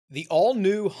The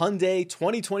all-new Hyundai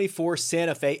 2024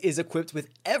 Santa Fe is equipped with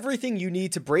everything you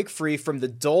need to break free from the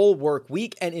dull work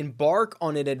week and embark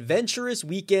on an adventurous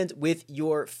weekend with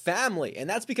your family. And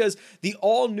that's because the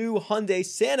all-new Hyundai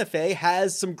Santa Fe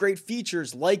has some great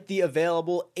features like the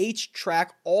available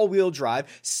H-Track all-wheel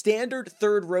drive, standard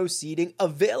third-row seating,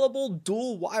 available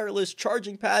dual wireless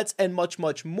charging pads, and much,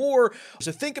 much more.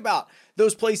 So think about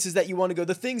those places that you want to go,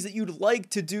 the things that you'd like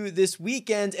to do this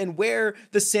weekend, and where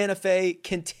the Santa Fe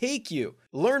can take you.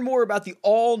 Learn more about the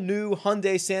all-new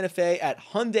Hyundai Santa Fe at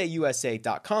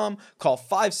HyundaiUSA.com. Call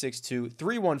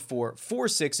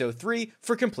 562-314-4603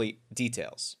 for complete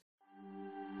details.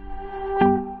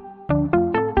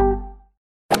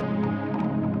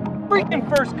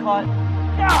 Freaking first cut.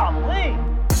 Golly.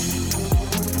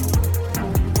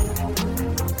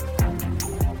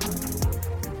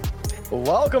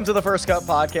 Welcome to the First Cut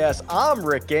Podcast. I'm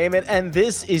Rick Gaiman, and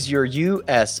this is your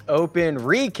U.S. Open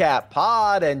recap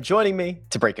pod. And joining me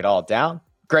to break it all down,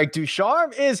 Greg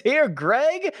Ducharme is here.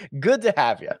 Greg, good to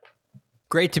have you.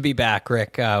 Great to be back,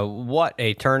 Rick. What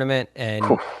a tournament, and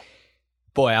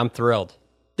boy, I'm thrilled.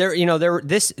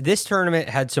 This tournament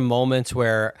had some moments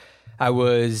where I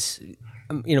was,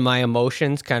 my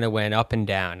emotions kind of went up and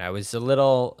down. I was a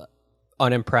little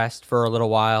unimpressed for a little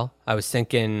while. I was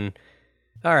thinking,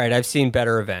 all right, I've seen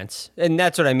better events. And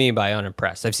that's what I mean by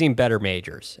unimpressed. I've seen better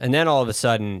majors. And then all of a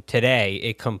sudden, today,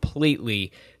 it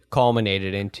completely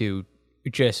culminated into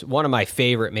just one of my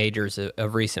favorite majors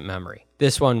of recent memory.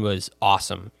 This one was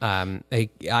awesome. I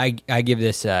give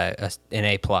this an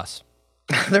A+.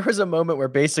 There was a moment where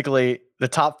basically the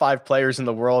top 5 players in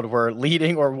the world were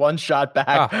leading or one shot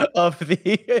back of the.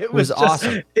 It was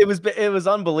awesome. It was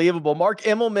unbelievable. Mark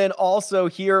Immelman also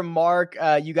here. Mark,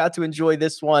 you got to enjoy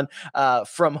this one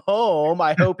from home.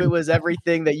 I hope it was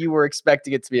everything that you were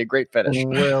expecting it to be. A great finish.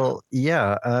 Well,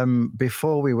 yeah.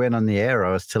 Before we went on the air,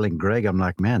 I was telling Greg, I'm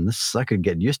like, man, I could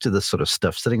get used to this sort of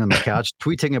stuff. Sitting on the couch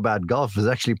tweeting about golf is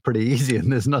actually pretty easy,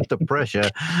 and there's not the pressure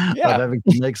of having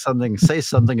to say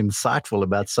something insightful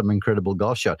about some incredible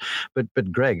golf shot.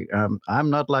 But Greg, I'm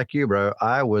not like you, bro.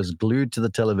 I was glued to the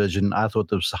television. I thought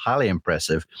this was highly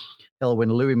impressive. Hell,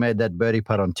 when Louis made that birdie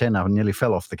putt on 10, I nearly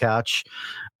fell off the couch.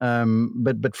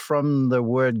 But from the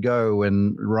word go,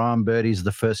 when Rahm birdies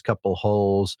the first couple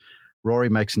holes, Rory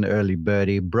makes an early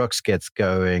birdie, Brooks gets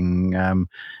going.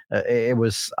 I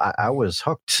was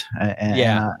hooked,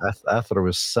 and I thought it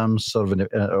was some sort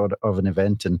of an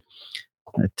event. And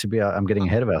I'm getting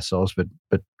ahead of ourselves, but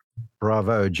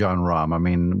bravo, John Rahm. I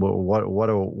mean, what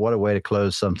a way to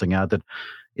close something out that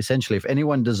essentially, if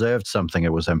anyone deserved something,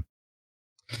 it was him.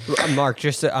 Mark,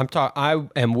 I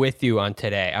am with you on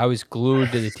today. I was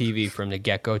glued to the TV from the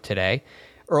get-go today.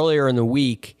 Earlier in the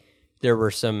week, there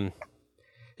was some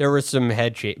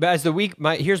head shake.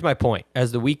 But here's my point.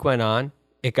 As the week went on,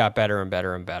 it got better and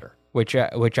better and better, which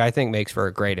I think makes for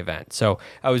a great event. So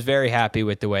I was very happy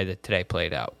with the way that today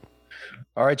played out.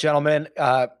 All right, gentlemen,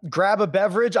 grab a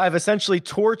beverage. I've essentially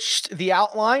torched the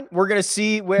outline. We're going to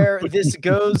see where this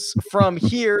goes from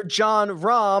here. John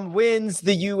Rahm wins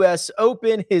the U.S.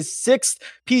 Open, his 6th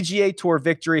PGA Tour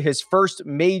victory, his first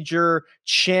major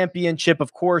championship.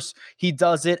 Of course, he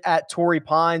does it at Torrey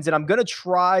Pines, and I'm going to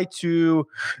try to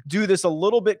do this a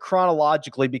little bit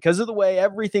chronologically because of the way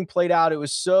everything played out. It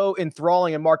was so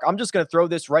enthralling. And Mark, I'm just going to throw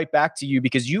this right back to you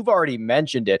because you've already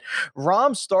mentioned it.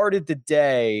 Rahm started the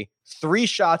day 3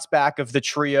 shots back of the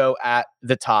trio at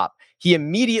the top. He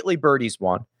immediately birdies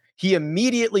 1. He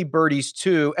immediately birdies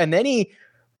 2. And then he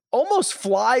almost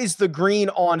flies the green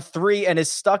on 3 and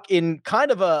is stuck in kind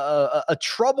of a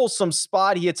troublesome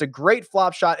spot. He hits a great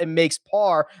flop shot and makes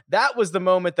par. That was the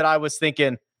moment that I was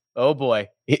thinking, oh boy,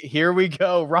 here we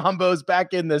go. Rahmbo's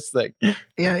back in this thing.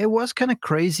 Yeah, it was kind of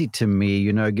crazy to me,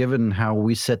 given how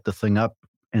we set the thing up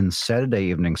in Saturday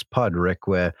evening's pod, Rick,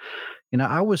 where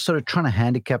I was sort of trying to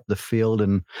handicap the field,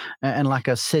 and like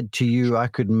I said to you, I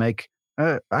could make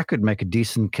a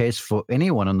decent case for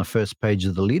anyone on the first page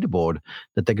of the leaderboard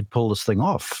that they could pull this thing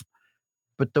off.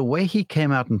 But the way he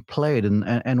came out and played,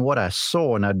 and what I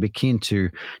saw, and I'd be keen to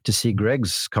see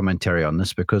Greg's commentary on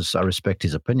this because I respect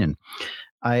his opinion.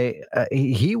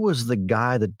 He was the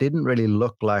guy that didn't really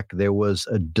look like there was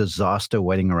a disaster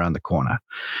waiting around the corner.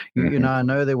 Mm-hmm. I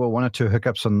know there were 1 or 2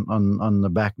 hiccups on the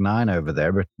back 9 over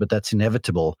there, but that's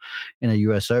inevitable in a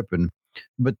U.S. Open.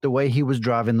 But the way he was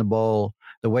driving the ball,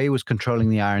 the way he was controlling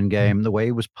the iron game, the way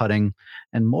he was putting,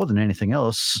 and more than anything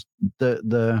else,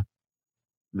 the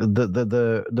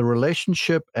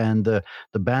relationship and the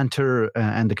banter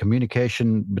and the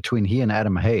communication between he and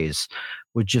Adam Hayes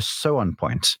were just so on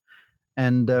point.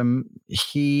 And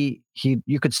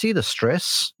you could see the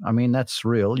stress. I mean, that's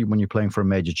real when you're playing for a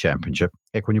major championship.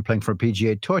 Like when you're playing for a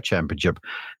PGA Tour championship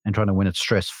and trying to win it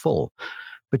stressful.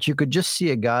 But you could just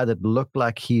see a guy that looked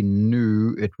like he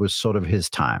knew it was sort of his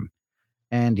time.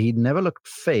 And he never looked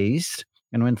phased.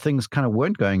 And when things kind of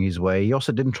weren't going his way, he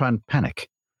also didn't try and panic,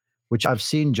 which I've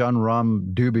seen Jon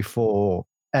Rahm do before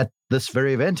at this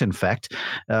very event. In fact,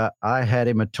 I had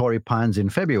him at Torrey Pines in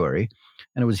February,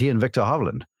 and it was he and Victor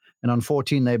Hovland. And on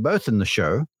 14, they both in the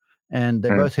show, and they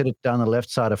both hit it down the left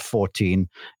side of 14,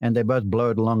 and they both blow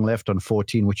it long left on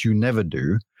 14, which you never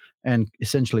do, and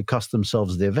essentially cost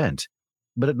themselves the event.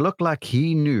 But it looked like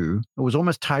he knew, it was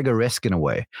almost Tiger-esque in a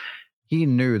way. He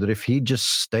knew that if he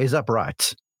just stays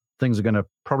upright, things are going to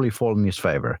probably fall in his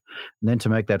favor. And then to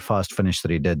make that fast finish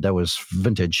that he did, that was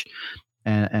vintage.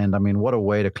 And I mean, what a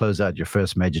way to close out your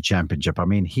first major championship. I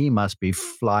mean, he must be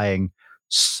flying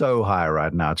so high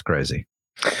right now. It's crazy.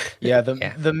 Yeah,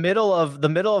 the middle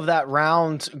of that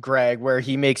round, Greg, where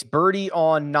he makes birdie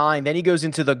on 9, then he goes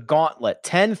into the gauntlet,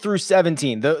 10 through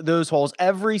 17. Those holes,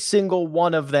 every single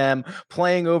one of them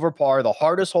playing over par. The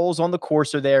hardest holes on the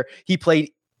course are there. He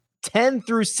played 10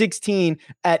 through 16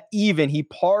 at even. He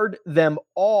parred them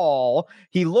all.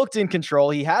 He looked in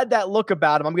control. He had that look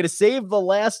about him. I'm going to save the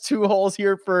last 2 holes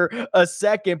here for a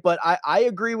second, but I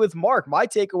agree with Mark. My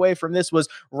takeaway from this was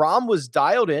Rahm was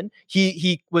dialed in.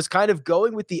 He was kind of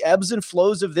going with the ebbs and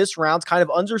flows of this round, kind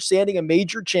of understanding a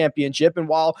major championship. And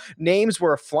while names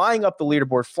were flying up the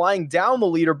leaderboard, flying down the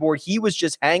leaderboard, he was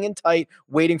just hanging tight,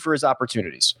 waiting for his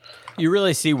opportunities. You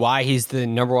really see why he's the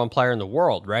number 1 player in the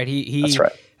world, right? That's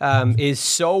right. Is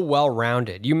so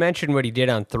well-rounded. You mentioned what he did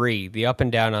on 3. The up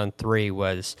and down on 3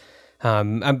 was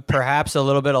perhaps a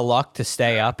little bit of luck to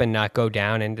stay up and not go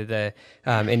down into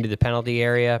the penalty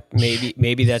area.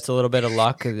 Maybe that's a little bit of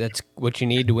luck. That's what you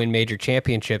need to win major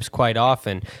championships quite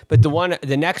often. But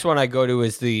the next one I go to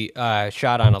is the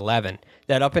shot on 11.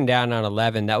 That up and down on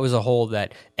 11, that was a hole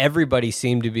that everybody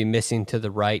seemed to be missing to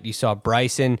the right. You saw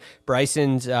Bryson's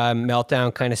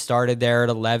meltdown kind of started there at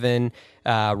 11.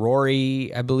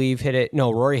 Rory, I believe, hit it.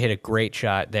 No, Rory hit a great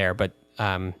shot there, but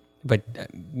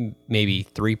maybe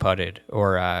 3-putted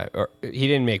or he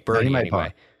didn't make birdie anyway.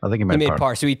 Par. I think he made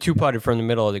par. So he 2-putted from the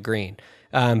middle of the green.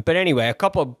 But anyway,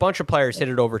 a bunch of players hit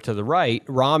it over to the right,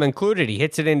 Rahm included. He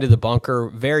hits it into the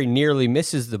bunker, very nearly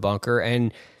misses the bunker,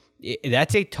 and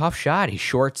that's a tough shot. He's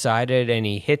short-sided, and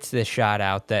he hits this shot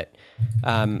out that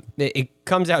it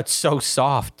comes out so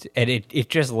soft, and it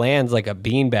just lands like a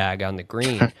beanbag on the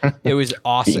green. It was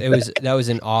awesome. That was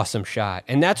an awesome shot,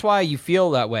 and that's why you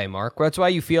feel that way, Mark. That's why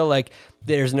you feel like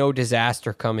there's no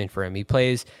disaster coming for him. He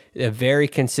plays a very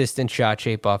consistent shot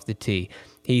shape off the tee.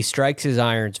 He strikes his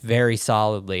irons very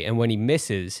solidly, and when he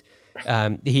misses,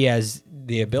 he has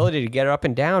the ability to get up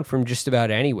and down from just about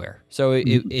anywhere. So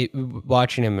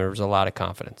watching him, there was a lot of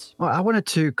confidence. Well, I wanted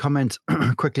to comment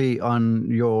quickly on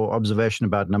your observation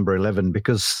about number 11,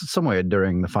 because somewhere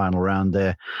during the final round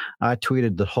there, I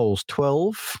tweeted that holes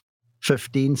 12,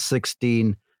 15,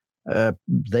 16,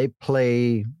 they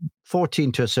play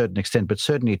 14 to a certain extent, but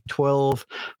certainly 12,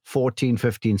 14,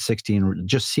 15, 16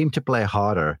 just seem to play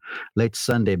harder late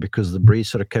Sunday because the breeze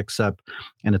sort of kicks up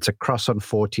and it's a cross on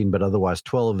 14, but otherwise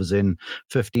 12 is in,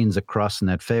 15's a cross, and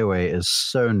that fairway is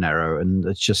so narrow, and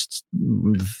it's just,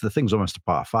 the thing's almost a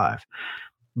par 5.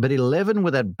 But 11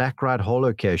 with that back right hole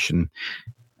location,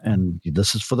 and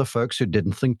this is for the folks who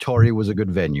didn't think Torrey was a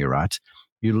good venue, right?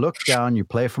 You look down, you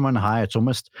play from on high. It's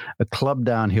almost a club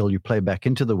downhill. You play back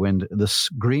into the wind. This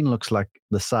green looks like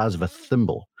the size of a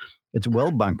thimble. It's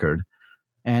well bunkered,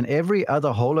 and every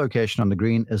other hole location on the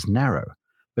green is narrow.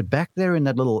 But back there in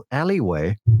that little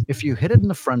alleyway, if you hit it in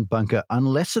the front bunker,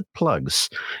 unless it plugs,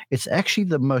 it's actually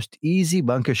the most easy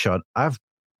bunker shot I've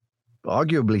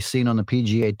arguably seen on the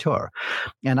PGA Tour.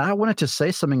 And I wanted to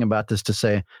say something about this, to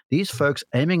say these folks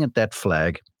aiming at that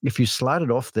flag, if you slide it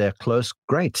off there close,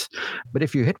 great. But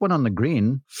if you hit one on the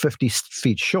green 50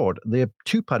 feet short, the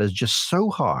 2-putt is just so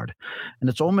hard, and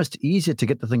it's almost easier to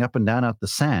get the thing up and down out the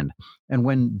sand. And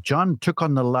when John took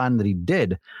on the line that he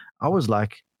did, I was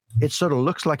like, it sort of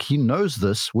looks like he knows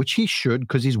this, which he should,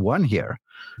 because he's won here.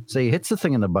 So he hits the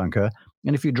thing in the bunker,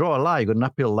 and if you draw a lie, you got an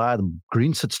uphill lie, the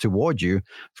green sits toward you.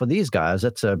 For these guys,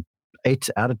 that's a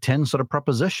 8 out of 10 sort of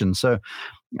proposition. So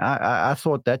I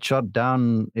thought that shot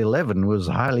down 11 was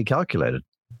highly calculated.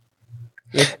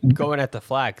 Going at the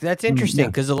flag. That's interesting,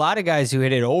 because a lot of guys who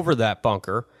hit it over that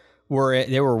bunker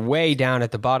were way down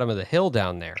at the bottom of the hill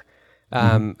down there.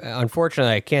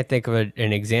 Unfortunately, I can't think of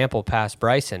an example past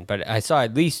Bryson, but I saw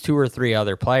at least 2 or 3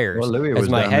 other players. Well, Louis as was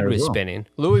my down head there as was well. spinning.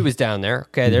 Louis was down there.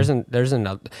 Okay, there's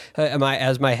another.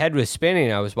 As my head was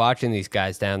spinning, I was watching these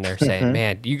guys down there saying,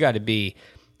 "Man, you got to be."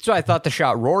 So I thought the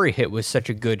shot Rory hit was such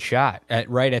a good shot,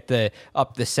 right at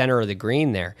up the center of the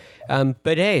green there.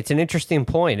 But hey, it's an interesting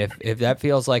point. If that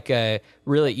feels like a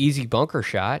really easy bunker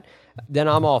shot, then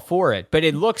I'm all for it. But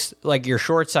it looks like you're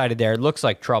short-sided there. It looks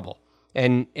like trouble.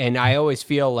 And I always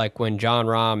feel like when Jon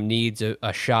Rahm needs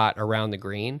a shot around the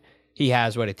green, he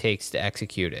has what it takes to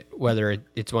execute it. Whether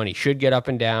it's one he should get up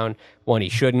and down, one he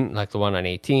shouldn't, like the one on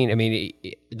 18. I mean,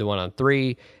 the one on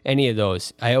 3, any of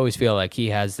those. I always feel like he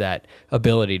has that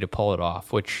ability to pull it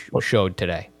off, which showed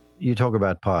today. You talk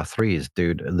about par 3s,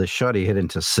 dude. The shot he hit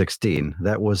into 16,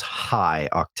 that was high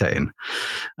octane.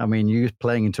 I mean, you're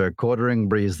playing into a quartering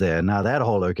breeze there. Now, that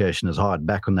whole location is hard,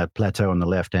 back on that plateau on the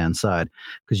left-hand side,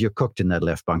 because you're cooked in that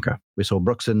left bunker. We saw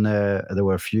Brooks in there. There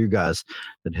were a few guys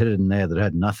that hit it in there that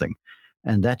had nothing.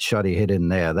 And that shot he hit in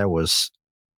there, that was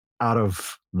out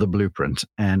of the blueprint.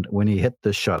 And when he hit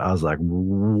this shot, I was like,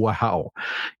 wow.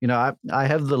 You know, I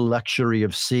have the luxury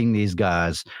of seeing these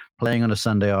guys playing on a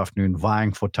Sunday afternoon,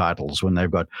 vying for titles when they've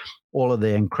got all of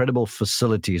their incredible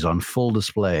facilities on full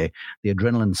display, the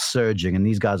adrenaline surging, and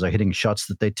these guys are hitting shots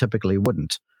that they typically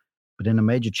wouldn't. But in a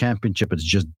major championship, it's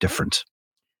just different.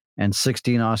 And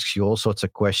 16 asks you all sorts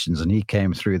of questions, and he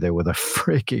came through there with a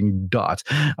freaking dot.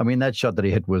 I mean, that shot that he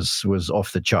hit was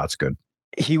off the charts good.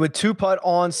 He would 2-putt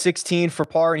on 16 for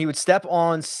par, and he would step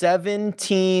on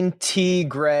 17 tee,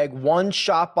 Greg, 1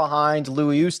 shot behind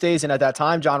Louis Oosthuizen. And at that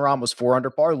time, Jon Rahm was 4 under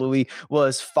par. Louis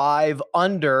was 5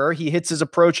 under. He hits his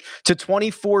approach to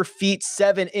 24 feet,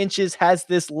 7 inches, has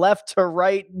this left to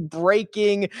right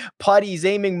breaking putt. He's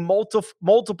aiming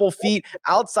multiple feet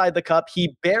outside the cup.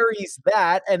 He buries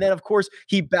that. And then, of course,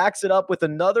 he backs it up with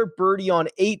another birdie on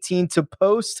 18 to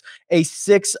post a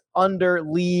 6 under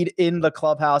lead in the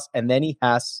clubhouse. And then he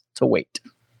has to wait.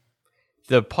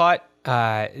 The putt,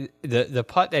 the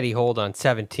putt that he holed on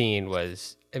 17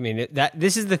 was, I mean,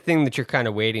 this is the thing that you're kind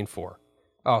of waiting for.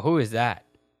 Oh, who is that?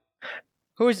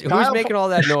 Who's making all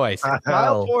that noise?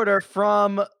 Kyle Porter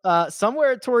from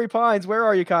somewhere at Torrey Pines. Where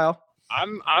are you, Kyle?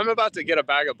 I'm about to get a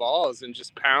bag of balls and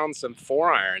just pound some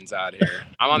 4-irons out here.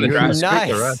 I'm on the driving.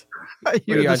 Nice.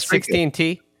 You're on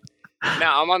 16T?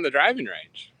 No, I'm on the driving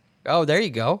range. Oh, there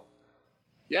you go.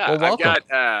 Yeah, well, I've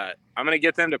got. I'm gonna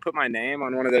get them to put my name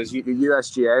on one of those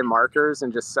USGA markers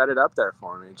and just set it up there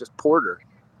for me. Just Porter.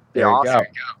 There you go.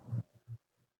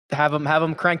 Have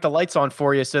them crank the lights on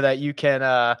for you so that you can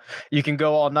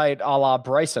go all night a la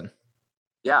Bryson.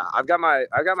 Yeah, I've got my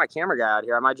camera guy out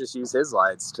here. I might just use his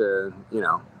lights to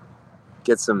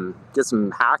get some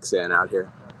hacks in out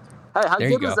here. Hey, how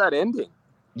good was that ending?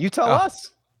 You tell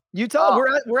us. You tell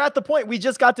we're at the point. We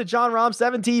just got to Jon Rahm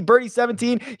 17, birdie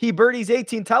 17, he birdies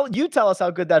 18. Tell us how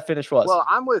good that finish was. Well,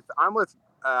 I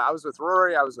was with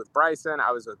Rory, I was with Bryson,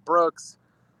 I was with Brooks,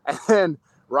 and then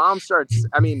Rahm starts.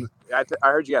 I mean, I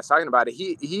heard you guys talking about it.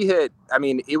 He hit. I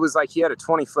mean, it was like he had a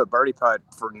 20-foot birdie putt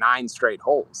for 9 straight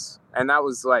holes, and that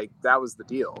was the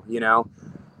deal,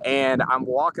 And I'm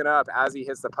walking up as he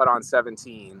hits the putt on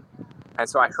 17, and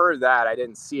so I heard that. I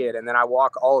didn't see it, and then I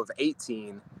walk all of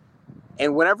 18.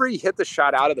 And whenever he hit the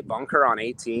shot out of the bunker on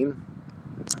 18,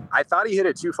 I thought he hit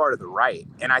it too far to the right.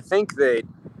 And I think that,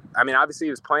 I mean, obviously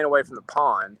he was playing away from the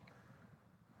pond,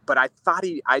 but I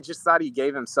just thought he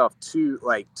gave himself too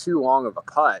long of a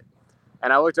putt.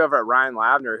 And I looked over at Ryan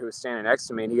Lavner, who was standing next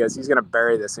to me, and he goes, he's going to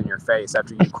bury this in your face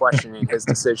after you questioning his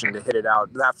decision to hit it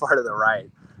out that far to the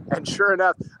right. And sure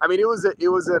enough, I mean, it was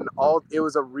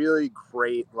a really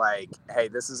great, hey,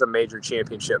 this is a major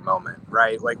championship moment,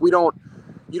 right? Like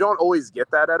you don't always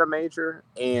get that at a major,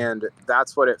 and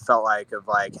that's what it felt like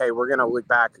hey, we're going to look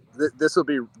back. This will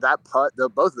be that putt,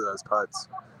 both of those putts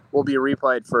will be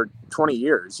replayed for 20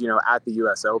 years, at the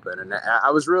U.S. Open. And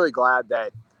I was really glad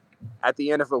that at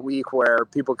the end of a week where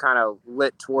people kind of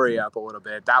lit Torrey up a little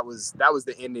bit, that was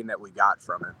the ending that we got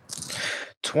from it.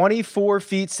 24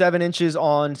 feet, 7 inches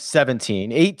on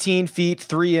 17, 18 feet,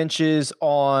 3 inches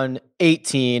on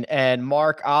 18. And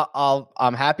Mark,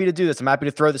 I'm happy to do this. I'm happy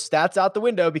to throw the stats out the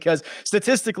window because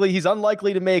statistically he's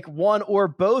unlikely to make one or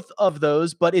both of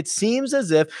those, but it seems as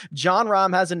if Jon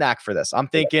Rahm has a knack for this. I'm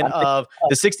thinking of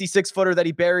the 66-footer that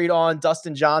he buried on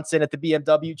Dustin Johnson at the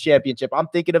BMW Championship. I'm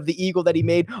thinking of the eagle that he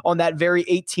made on that very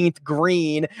 18th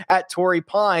green at Torrey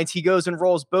Pines. He goes and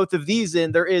rolls both of these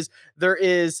in. There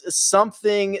is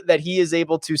something something that he is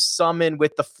able to summon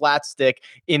with the flat stick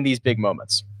in these big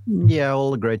moments? Yeah,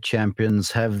 all the great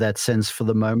champions have that sense for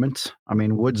the moment. I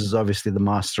mean, Woods is obviously the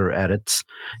master at it.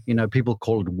 People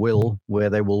call it will, where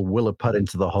they will a putt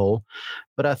into the hole.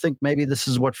 But I think maybe this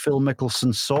is what Phil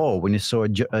Mickelson saw when he saw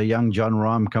a young John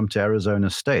Rahm come to Arizona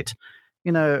State.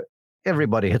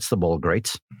 Everybody hits the ball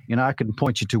great. I can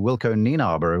point you to Wilco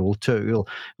Nienaber. It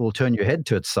will turn your head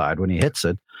to its side when he hits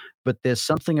it. But there's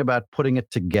something about putting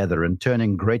it together and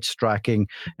turning great striking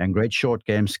and great short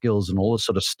game skills and all this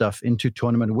sort of stuff into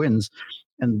tournament wins,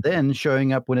 and then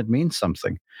showing up when it means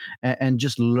something, and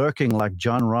just lurking like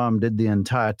John Rahm did the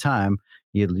entire time.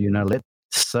 Let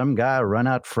some guy run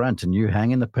out front and you hang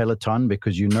in the peloton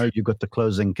because you got the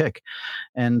closing kick.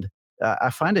 And I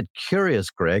find it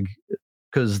curious, Greg,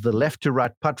 because the left to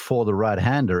right putt for the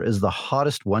right-hander is the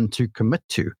hardest one to commit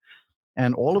to.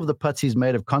 And all of the putts he's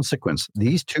made of consequence,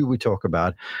 these two we talk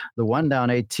about, the one down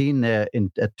 18 there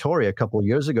at Torrey a couple of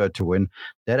years ago to win,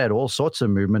 that had all sorts of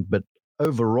movement, but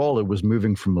overall it was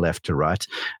moving from left to right.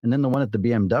 And then the one at the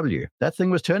BMW, that thing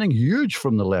was turning huge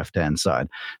from the left-hand side.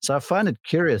 So I find it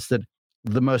curious that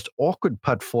the most awkward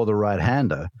putt for the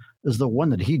right-hander is the one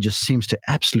that he just seems to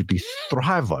absolutely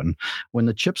thrive on when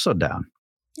the chips are down.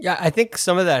 Yeah, I think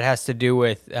some of that has to do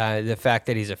with the fact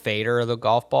that he's a fader of the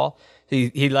golf ball.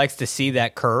 He likes to see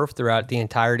that curve throughout the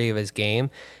entirety of his game.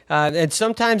 And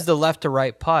sometimes the left to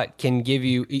right putt can give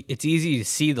you, it's easy to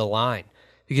see the line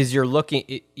because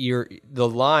the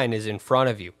line is in front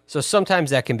of you. So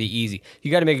sometimes that can be easy.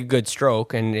 You got to make a good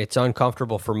stroke, and it's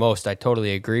uncomfortable for most. I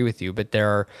totally agree with you, but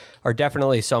there are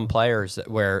definitely some players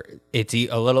where it's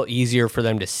a little easier for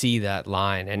them to see that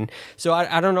line. And so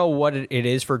I don't know what it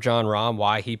is for John Rahm,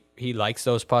 why he likes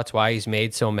those putts, why he's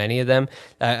made so many of them.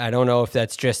 I don't know if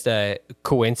that's just a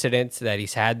coincidence that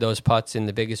he's had those putts in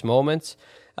the biggest moments,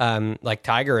 like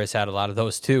Tiger has had a lot of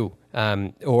those too,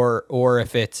 or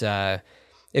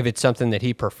if it's something that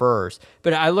he prefers.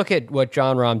 But I look at what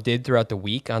John Rahm did throughout the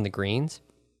week on the greens,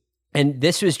 and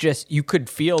this was just, you could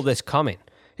feel this coming.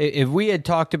 If we had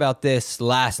talked about this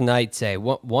last night, say,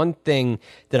 one thing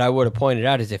that I would have pointed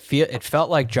out is it felt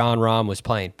like John Rahm was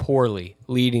playing poorly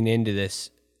leading into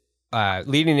this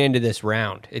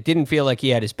round. It didn't feel like he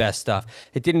had his best stuff.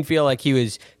 It didn't feel like he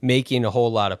was making a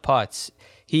whole lot of putts.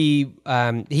 He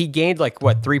gained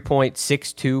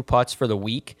 3.62 putts for the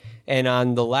week. And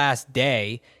on the last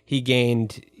day, he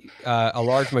gained a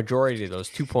large majority of those,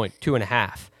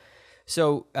 2.5.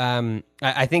 So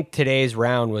I think today's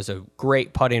round was a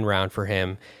great putting round for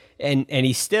him. And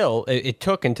he still, it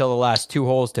took until the last two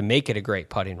holes to make it a great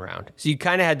putting round. So you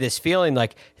kind of had this feeling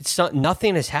like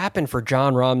nothing has happened for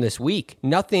John Rahm this week.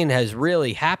 Nothing has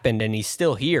really happened, and he's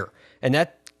still here. And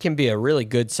that can be a really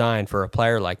good sign for a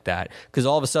player like that, because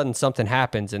all of a sudden something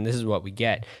happens and this is what we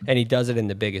get, and he does it in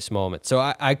the biggest moment. So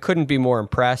I couldn't be more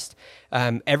impressed.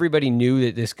 Everybody knew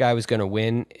that this guy was going to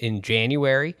win in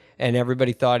January, and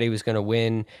everybody thought he was going to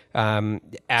win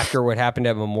after what happened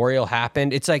at Memorial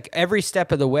happened. It's like every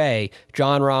step of the way,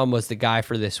 John Rahm was the guy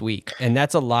for this week, and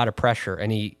that's a lot of pressure,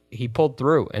 and he pulled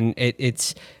through, and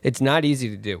it's not easy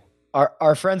to do.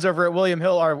 Our friends over at William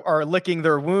Hill are licking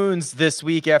their wounds this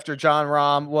week after John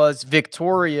Rahm was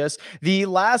victorious. The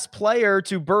last player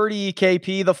to birdie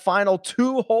KP the final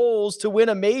two holes to win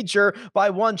a major by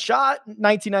one shot,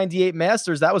 1998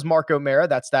 Masters. That was Mark O'Mara.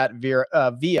 That's that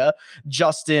via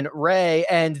Justin Ray.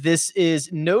 And this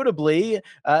is notably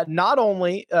not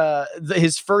only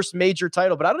his first major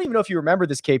title, but I don't even know if you remember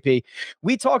this, KP.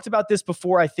 We talked about this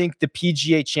before, I think, the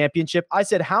PGA Championship. I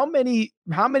said, how many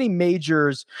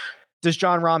majors does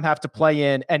John Rahm have to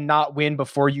play in and not win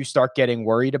before you start getting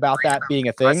worried about that being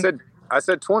a thing? I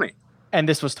said 20. And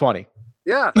this was 20.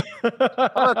 Yeah. How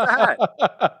about that?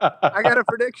 I got a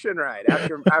prediction right.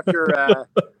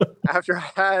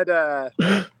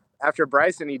 After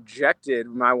Bryson ejected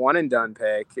my one and done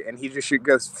pick, and he just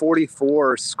goes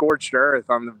 44 scorched earth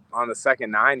on the second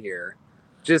nine here.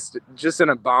 Just an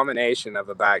abomination of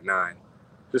a back nine.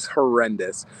 Just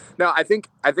horrendous. No, I think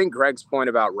Greg's point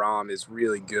about Rahm is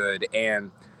really good.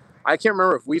 And I can't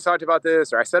remember if we talked about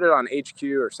this or I said it on HQ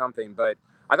or something, but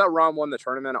I thought Rahm won the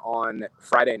tournament on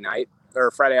Friday night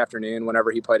or Friday afternoon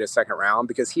whenever he played his second round,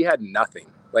 because he had nothing.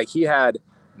 Like, he had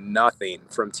nothing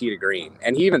from tee to green.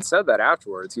 And he even said that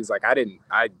afterwards. He's like, I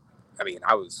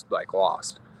was like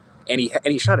lost. And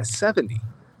he shot a 70.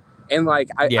 And like,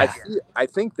 I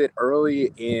think that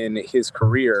early in his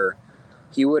career,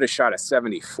 he would have shot a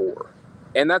 74.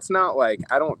 And that's not like,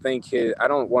 I don't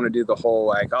want to do the whole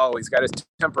like, oh, he's got his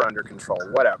temper under control,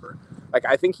 whatever. Like,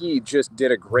 I think he just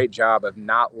did a great job of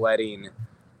not letting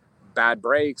bad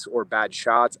breaks or bad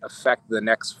shots affect the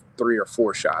 3 or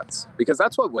 4 shots, because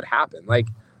that's what would happen. Like,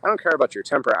 I don't care about your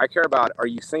temper. I care about, are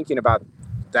you thinking about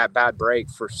that bad break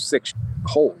for 6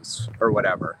 holes or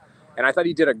whatever? And I thought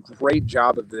he did a great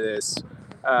job of this,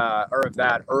 or of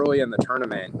that early in the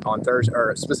tournament on Thursday,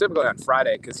 or specifically on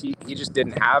Friday, because he just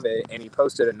didn't have it, and he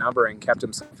posted a number and kept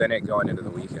himself in it going into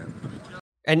the weekend.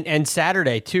 And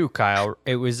Saturday too, Kyle.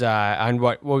 It was on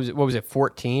what was it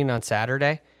 14 on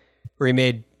Saturday,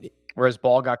 where his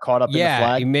ball got caught up in the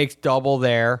flag. He makes double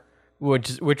there,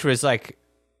 which was like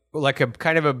a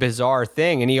kind of a bizarre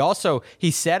thing. And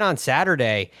he said on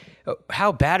Saturday,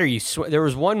 how bad are you? There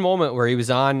was one moment where he was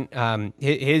on,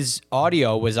 his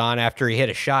audio was on after he hit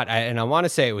a shot, and I want to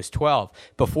say it was 12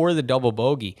 before the double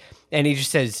bogey, and he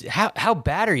just says, how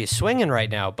bad are you swinging right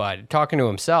now, bud? Talking to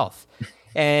himself.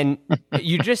 And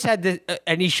you just had this,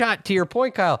 and he shot, to your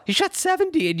point, Kyle, he shot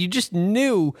 70, and you just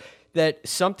knew that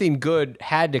something good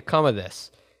had to come of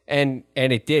this. And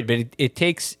it did, but it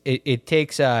takes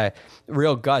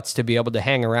real guts to be able to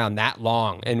hang around that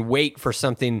long and wait for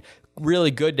something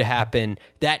really good to happen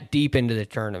that deep into the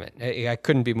tournament. I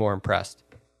couldn't be more impressed.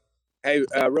 Hey,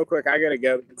 real quick, I gotta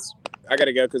go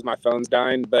because my phone's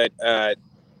dying. But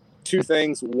 2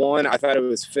 things. One, I thought it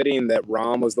was fitting that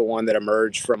Rahm was the one that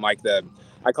emerged from like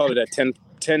I called it a 10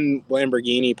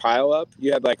 Lamborghini pileup.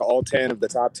 You had like all 10 of the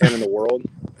top 10 in the world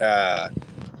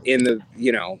in the,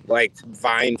 like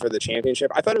vying for the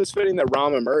championship. I thought it was fitting that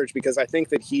Rahm emerged, because I think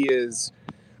that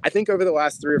I think over the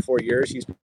last 3 or 4 years, he's.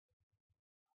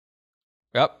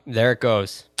 Yep, there it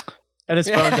goes. And his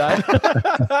phone died.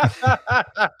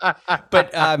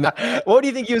 But what do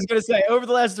you think he was going to say? Over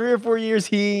the last 3 or 4 years,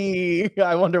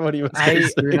 I wonder what he was going to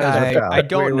say. I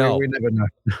don't know. We never know.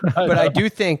 But I do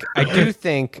think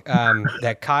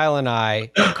that Kyle and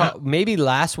I, maybe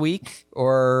last week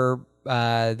or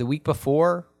the week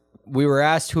before, we were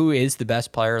asked who is the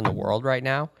best player in the world right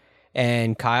now.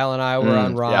 And Kyle and I were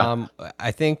on Rahm. Yeah.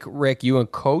 I think, Rick, you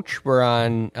and Coach were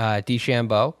on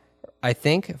DeChambeau, I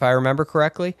think, if I remember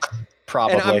correctly.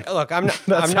 Probably. I'm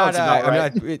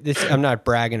not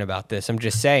bragging about this. I'm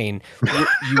just saying,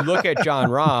 you look at Jon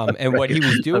Rahm, and what he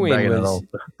was doing was,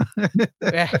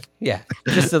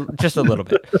 just a little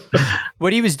bit.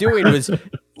 What he was doing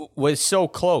was so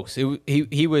close.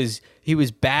 He was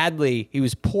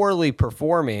poorly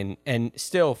performing and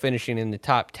still finishing in the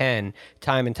top 10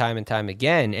 time and time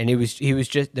again. And he was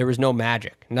just, there was no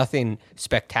magic. Nothing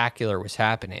spectacular was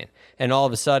happening. And all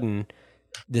of a sudden,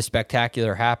 the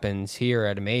spectacular happens here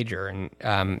at a major, and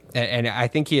I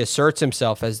think he asserts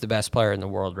himself as the best player in the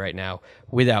world right now,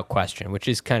 without question, which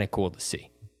is kind of cool to see.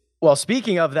 Well,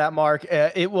 speaking of that, Mark,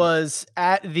 it was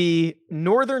at the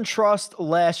Northern Trust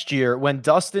last year when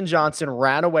Dustin Johnson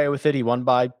ran away with it. He won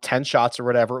by 10 shots or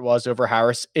whatever it was over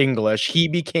Harris English. He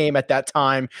became, at that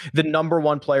time, the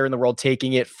 #1 player in the world,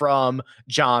 taking it from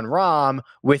Jon Rahm.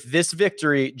 With this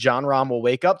victory, Jon Rahm will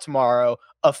wake up tomorrow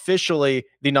officially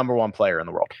the #1 player in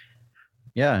the world.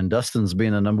 Yeah, and Dustin's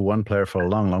been the #1 player for a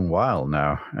long, long while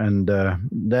now. And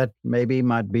that maybe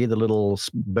might be the little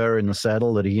spur in the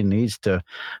saddle that he needs to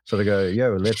sort of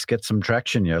go, let's get some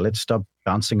traction here. Let's stop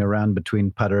bouncing around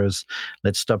between putters.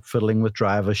 Let's stop fiddling with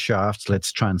driver shafts.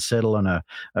 Let's try and settle on a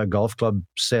golf club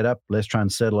setup. Let's try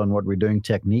and settle on what we're doing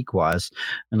technique-wise.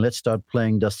 And let's start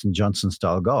playing Dustin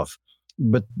Johnson-style golf.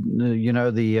 But,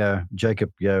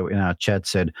 Jacob, in our chat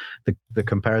said the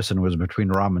comparison was between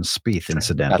Rahm and Spieth,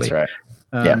 incidentally. That's right.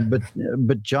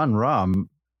 But Jon Rahm,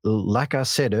 like I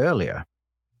said earlier,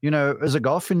 as a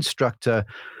golf instructor,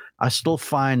 I still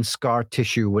find scar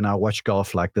tissue when I watch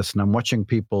golf like this, and I'm watching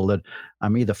people that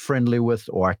I'm either friendly with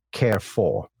or I care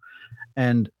for.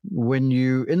 And when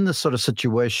you in this sort of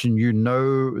situation,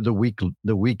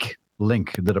 the weak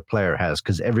link that a player has,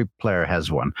 because every player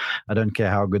has one. I don't care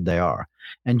how good they are.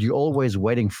 And you're always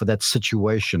waiting for that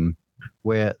situation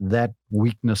where that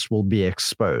weakness will be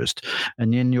exposed.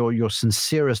 And then your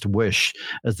sincerest wish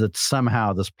is that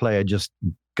somehow this player just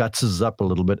gutses up a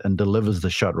little bit and delivers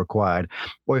the shot required.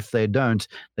 Or if they don't,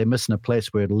 they're missing a place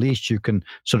where at least you can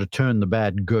sort of turn the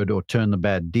bad good or turn the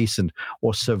bad decent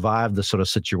or survive the sort of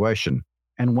situation.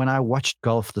 And when I watched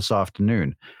golf this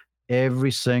afternoon,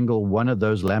 every single one of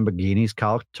those Lamborghinis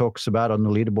Carl talks about on the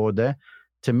leaderboard there,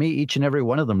 to me, each and every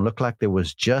one of them looked like there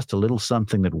was just a little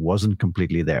something that wasn't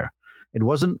completely there. It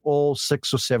wasn't all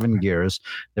 6 or 7 gears.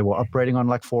 They were operating on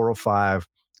like 4 or 5.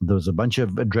 There was a bunch of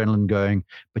adrenaline going,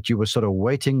 but you were sort of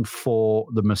waiting for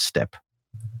the misstep.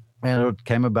 And it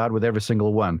came about with every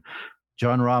single one.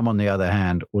 Jon Rahm, on the other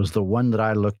hand, was the one that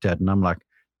I looked at, and I'm like,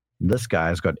 this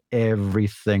guy's got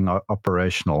everything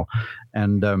operational.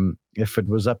 And if it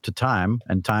was up to time,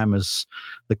 and time is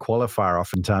the qualifier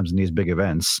oftentimes in these big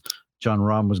events, Jon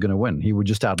Rahm was going to win. He would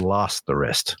just outlast the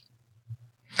rest.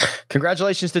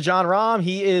 Congratulations to Jon Rahm.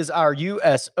 He is our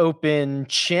U.S. Open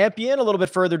champion. A little bit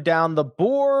further down the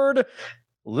board,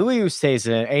 Louis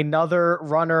Oosthuizen, another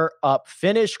runner-up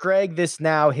finish. Greg, this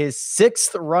now his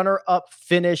 6th runner-up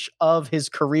finish of his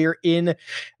career in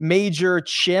major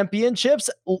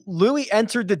championships. Louis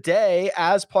entered the day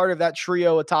as part of that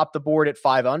trio atop the board at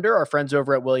 5 under. Our friends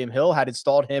over at William Hill had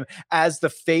installed him as the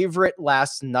favorite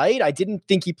last night. I didn't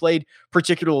think he played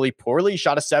particularly poorly. He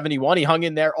shot a 71. He hung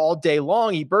in there all day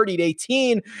long. He birdied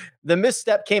 18. The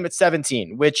misstep came at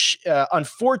 17, which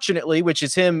unfortunately, which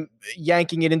is him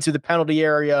yanking it into the penalty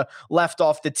area, left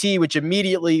off the tee, which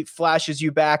immediately flashes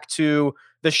you back to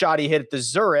the shot he hit at the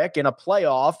Zurich in a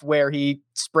playoff where he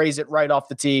sprays it right off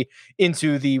the tee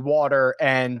into the water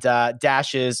and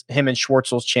dashes him and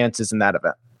Schwartzel's chances in that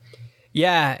event.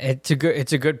 Yeah, it's a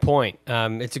good point.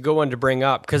 It's a good one to bring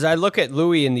up because I look at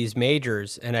Louis in these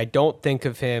majors and I don't think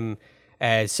of him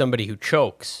as somebody who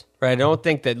chokes, right? I don't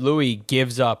think that Louis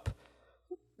gives up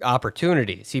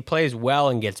opportunities. He plays well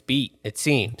and gets beat, it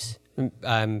seems.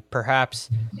 Perhaps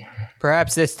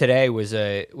this today was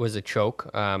a choke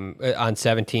on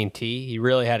 17T. He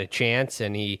really had a chance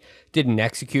and he didn't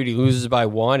execute. He loses by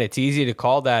 1. It's easy to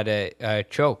call that a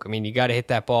choke. I mean, you got to hit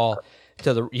that ball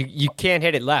to you can't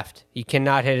hit it left. You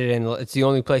cannot hit it it's the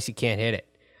only place you can't hit it.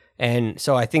 And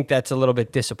so I think that's a little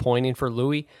bit disappointing for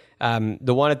Louis.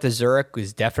 The one at the Zurich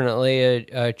was definitely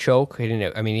a choke. He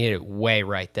hit it way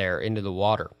right there into the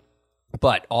water.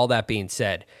 But all that being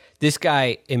said, this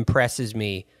guy impresses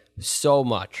me so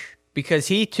much because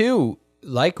he too,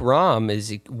 like Rahm, is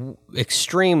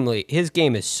his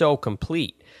game is so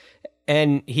complete.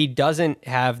 And he doesn't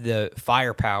have the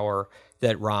firepower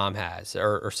that Rahm has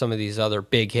or some of these other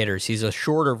big hitters. He's a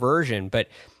shorter version, but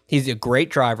he's a great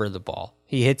driver of the ball.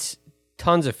 He hits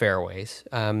tons of fairways,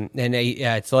 and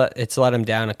it's let him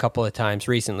down a couple of times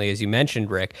recently, as you mentioned,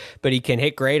 Rick. But he can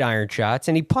hit great iron shots,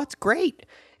 and he putts great.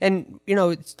 And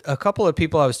a couple of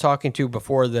people I was talking to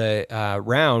before the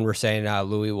round were saying,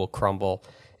 Louis will crumble,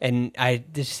 and I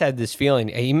just had this feeling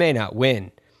he may not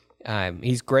win.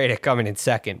 He's great at coming in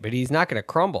second, but he's not going to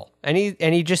crumble. And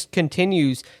he just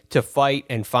continues to fight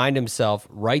and find himself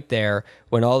right there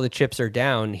when all the chips are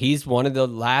down. He's one of the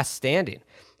last standing.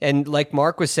 And like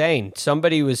Mark was saying,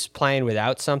 somebody was playing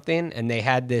without something, and they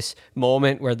had this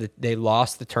moment where they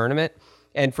lost the tournament.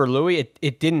 And for Louis,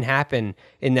 it didn't happen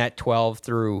in that 12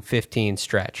 through 15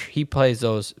 stretch. He plays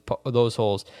those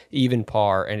holes even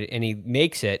par, and he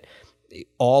makes it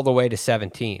all the way to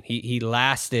 17. He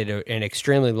lasted an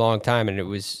extremely long time, and it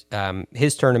was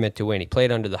his tournament to win. He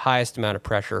played under the highest amount of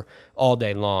pressure all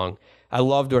day long. I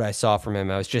loved what I saw from him.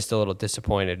 I was just a little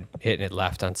disappointed hitting it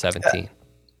left on 17.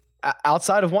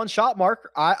 Outside of one shot,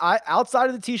 Mark, I outside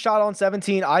of the tee shot on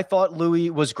 17, I thought Louis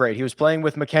was great. He was playing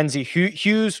with Mackenzie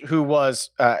Hughes, who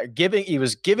was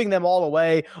giving them all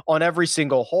away on every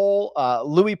single hole.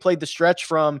 Louis played the stretch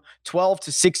from 12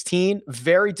 to 16,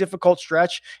 very difficult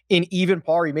stretch in even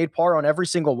par. He made par on every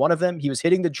single one of them. He was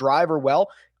hitting the driver well.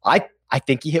 I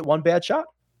think he hit one bad shot.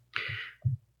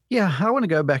 Yeah, I want to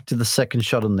go back to the second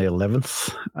shot on the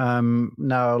 11th.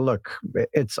 Now, look,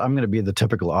 I'm going to be the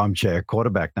typical armchair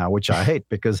quarterback now, which I hate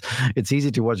because it's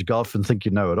easy to watch golf and think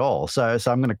you know it all. So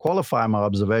I'm going to qualify my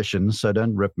observations, so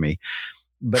don't rip me.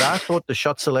 But I thought the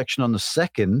shot selection on the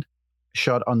second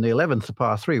shot on the 11th, the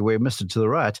par 3, where he missed it to the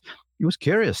right, it was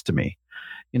curious to me.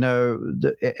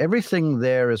 Everything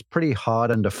there is pretty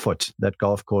hard underfoot, that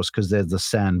golf course, because there's the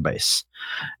sand base.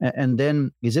 And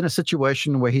then he's in a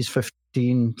situation where he's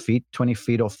 15 feet, 20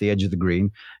 feet off the edge of the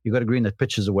green. You've got a green that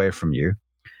pitches away from you.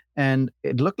 And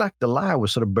it looked like the lie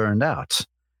was sort of burned out.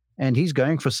 And he's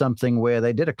going for something where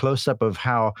they did a close-up of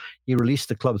how he released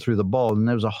the club through the ball, and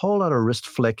there was a whole lot of wrist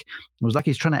flick. It was like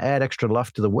he's trying to add extra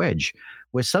loft to the wedge,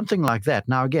 where something like that.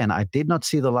 Now, again, I did not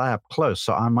see the lie up close,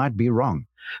 so I might be wrong,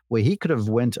 where he could have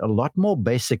went a lot more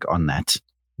basic on that,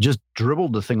 just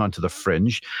dribbled the thing onto the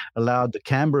fringe, allowed the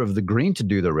camber of the green to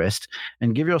do the rest,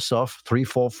 and give yourself 3,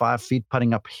 4, 5 feet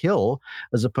putting uphill,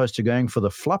 as opposed to going for the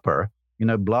flopper,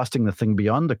 blasting the thing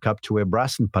beyond the cup to where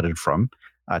Bryson putted from,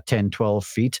 10, 12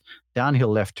 feet, downhill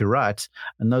left to right,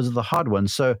 and those are the hard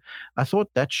ones. So I thought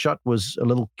that shot was a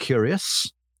little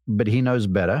curious, but he knows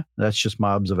better. That's just my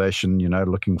observation,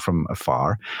 looking from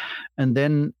afar. And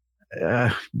then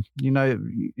you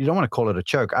don't want to call it a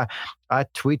choke. I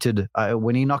tweeted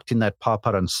when he knocked in that par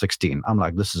putt on 16, I'm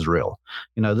like, this is real.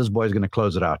 This boy's going to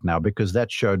close it out now, because that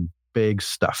showed big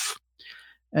stuff.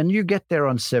 And you get there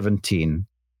on 17.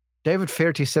 David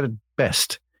Fairty said it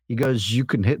best. He goes, you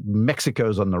can hit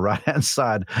Mexico's on the right-hand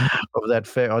side of that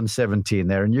fair on 17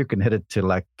 there, and you can hit it to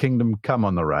like Kingdom Come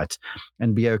on the right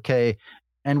and be okay.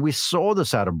 And we saw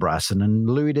this out of Bryson, and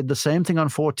Louis did the same thing on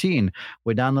 14.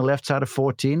 We're down the left side of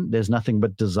 14. There's nothing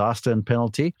but disaster and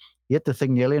penalty. He hit the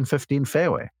thing nearly in 15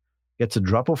 fairway. Gets a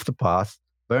drop off the path,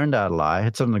 burned out lie,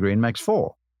 hits it on the green, makes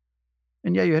 4.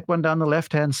 And yeah, you hit one down the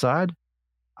left-hand side.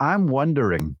 I'm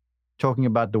wondering, talking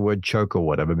about the word choke or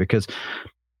whatever, because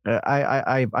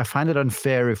I find it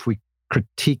unfair if we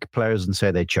critique players and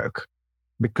say they choke,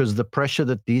 because the pressure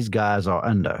that these guys are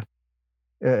under,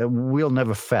 we'll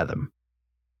never fathom.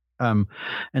 And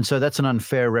so that's an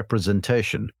unfair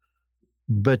representation.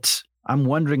 But I'm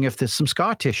wondering if there's some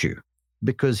scar tissue,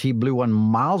 because he blew one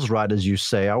miles right, as you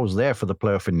say. I was there for the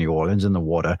playoff in New Orleans in the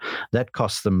water. That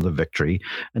cost them the victory.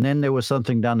 And then there was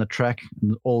something down the track.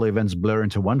 All the events blur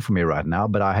into one for me right now,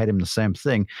 but I had him the same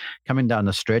thing. Coming down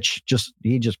the stretch,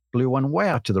 he just blew one way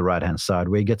out to the right-hand side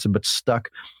where he gets a bit stuck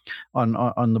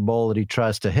on the ball that he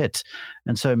tries to hit.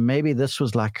 And so maybe this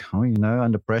was like,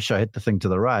 under pressure, I hit the thing to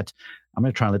the right. I'm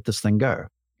going to try and let this thing go.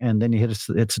 And then he hits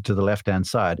it to the left-hand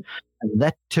side. And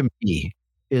that, to me,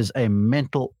 is a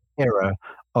mental error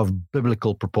of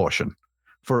biblical proportion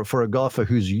for a golfer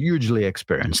who's hugely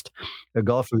experienced, a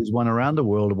golfer who's won around the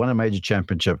world, won a major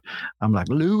championship. I'm like,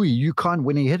 Louis, you can't.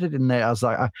 When he hit it in there, I was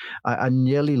like, I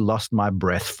nearly lost my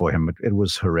breath for him. It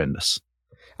was horrendous.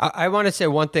 I want to say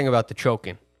one thing about the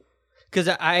choking, because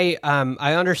I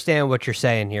understand what you're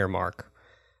saying here, Mark.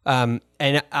 And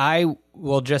I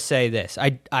will just say this.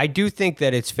 I do think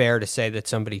that it's fair to say that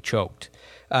somebody choked.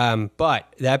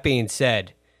 But that being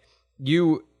said,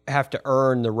 you have to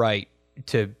earn the right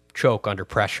to choke under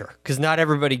pressure, because not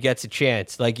everybody gets a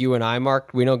chance. Like you and I, Mark,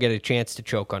 we don't get a chance to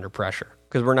choke under pressure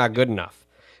because we're not good enough,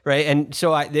 right? And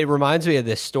so it reminds me of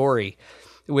this story,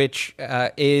 which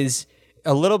is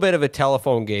a little bit of a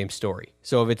telephone game story.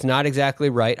 So if it's not exactly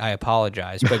right, I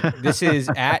apologize. But this is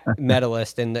at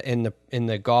Medalist in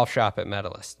the golf shop at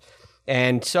Medalist,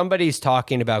 and somebody's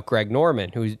talking about Greg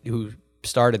Norman, who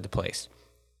started the place.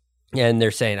 And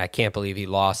they're saying, I can't believe he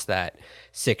lost that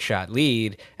 6-shot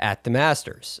lead at the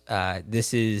Masters.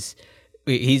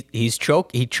 He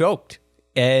choked,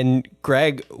 and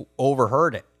Greg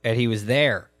overheard it, and he was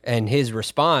there. And his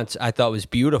response, I thought, was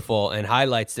beautiful and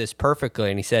highlights this perfectly.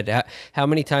 And he said, how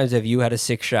many times have you had a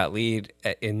 6-shot lead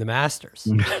in the Masters?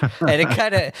 And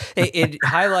it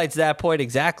highlights that point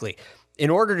exactly. In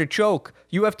order to choke,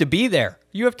 you have to be there.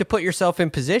 You have to put yourself in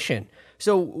position.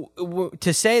 So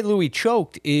to say Louis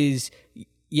choked is,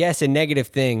 yes, a negative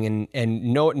thing, and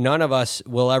none of us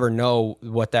will ever know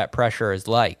what that pressure is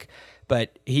like.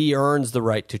 But he earns the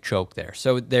right to choke there.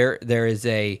 So there is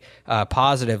a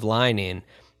positive line in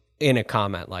a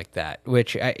comment like that,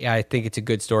 which I think it's a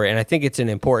good story, and I think it's an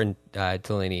important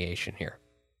delineation here.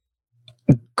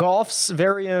 Golf's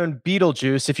very own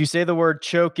Beetlejuice. If you say the word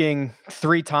choking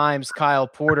 3 times, Kyle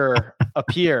Porter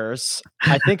appears.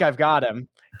 I think I've got him.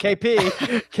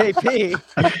 KP,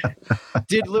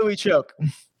 did Louis choke?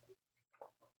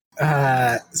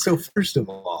 So first of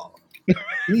all,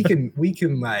 we can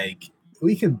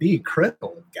be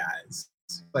critical of guys.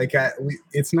 Like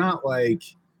it's not like,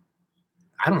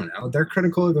 I don't know, they're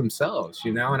critical of themselves,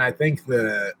 and I think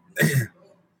no,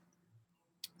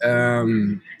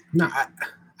 I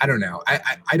don't know.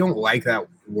 I don't like that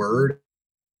word.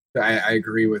 I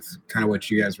agree with kind of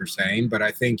what you guys were saying, but I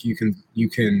think you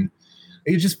can.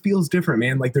 It just feels different,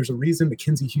 man. Like there's a reason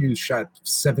Mackenzie Hughes shot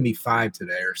 75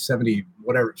 today or 70,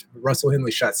 whatever. Russell Henley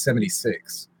shot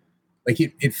 76. Like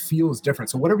it feels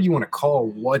different. So whatever you want to call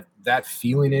what that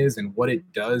feeling is and what it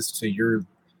does to your,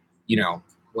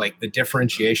 like the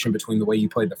differentiation between the way you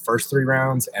played the first 3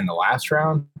 rounds and the last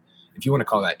round. If you want to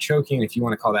call that choking, if you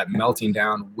want to call that melting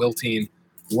down, wilting,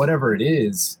 whatever it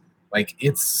is, like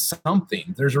it's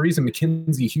something. There's a reason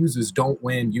Mackenzie Hughes don't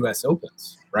win U.S.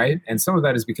 Opens, right? And some of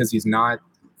that is because he's not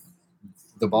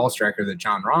the ball striker that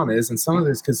Jon Rahm is, and some of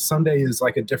it is because Sunday is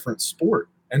like a different sport.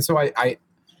 And so it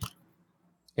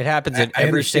happens in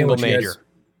every single major.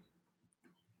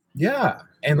 Yeah,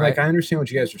 and right. Like I understand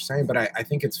what you guys are saying, but I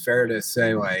think it's fair to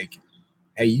say like,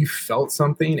 hey, you felt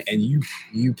something and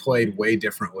you played way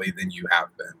differently than you have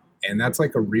been, and that's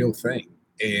like a real thing.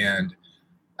 And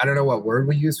I don't know what word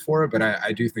we use for it, but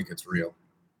I do think it's real.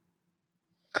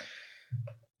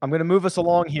 I'm going to move us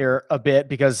along here a bit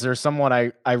because there's someone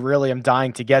I really am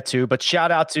dying to get to, but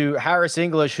shout out to Harris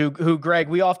English, who Greg,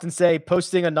 we often say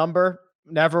posting a number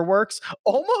never works.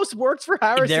 Almost works for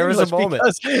Harris there English. There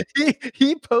was a moment.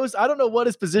 He posted, I don't know what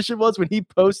his position was when he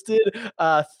posted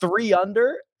 3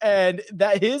 under, and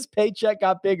that his paycheck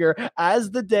got bigger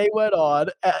as the day went on.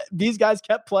 These guys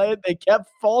kept playing. They kept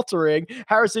faltering.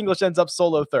 Harris English ends up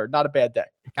solo 3rd. Not a bad day.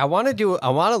 I want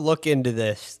to look into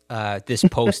this this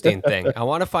posting thing. I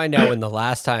want to find out when the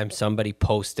last time somebody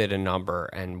posted a number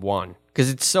and won, because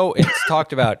it's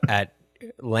talked about at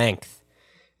length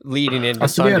leading into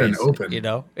Sundays. You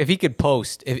know, if he could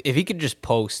post, if he could just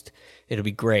post, it'll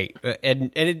be great.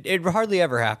 And it hardly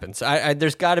ever happens.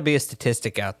 There's got to be a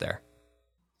statistic out there.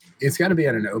 It's got to be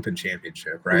at an Open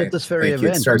Championship, right? At this very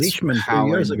event, Leishman 2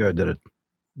 years ago did it.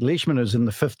 Leishman was in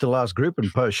the fifth to last group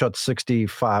and shot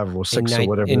 65 or 6 or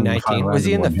whatever. In 19. Was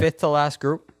he in the fifth to last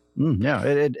group? Yeah,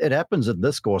 it happens at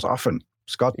this course often.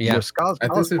 Scott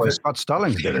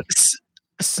Stallings did it.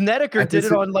 Snedeker did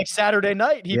it on like Saturday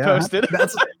night. He posted.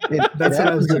 That's what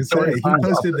I was going to say. He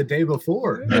posted the day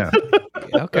before. Yeah.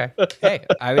 Okay. Hey,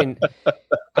 I mean,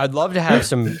 I'd love to have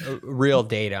some real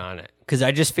data on it, because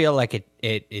I just feel like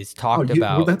it is talked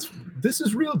about. Well, this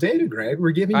is real data, Greg.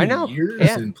 We're giving you years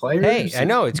and players. Hey, I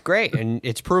know it's great, and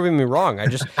it's proving me wrong.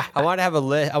 I want to have a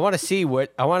list. I want to see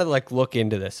I want to like look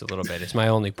into this a little bit. It's my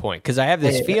only point, because I have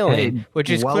this feeling,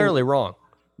 which is clearly wrong.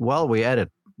 While we're at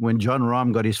it, when John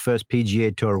Rahm got his first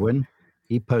PGA Tour win,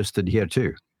 he posted here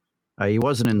too. He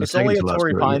wasn't in the It's only a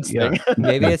Torrey Pines thing.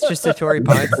 Maybe it's just a Torrey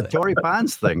Pines thing. Torrey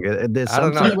Pines thing. There's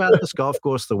something about this golf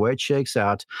course, the way it shakes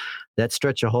out, that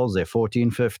stretch of holes there, 14,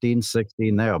 15,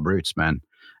 16, they are brutes, man.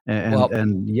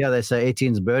 And yeah, they say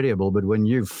 18 is birdieable, but when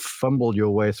you've fumbled your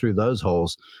way through those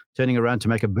holes, turning around to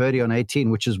make a birdie on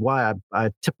 18, which is why I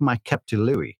tip my cap to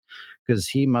Louis, because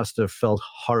he must have felt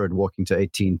horrid walking to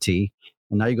 18T,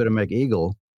 and now you got to make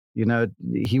eagle. You know,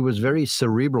 he was very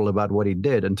cerebral about what he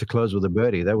did, and to close with a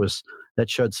birdie, that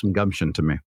showed some gumption to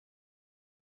me.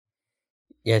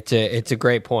 Yeah, it's a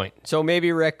great point. So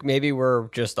maybe, Rick, we're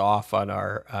just off on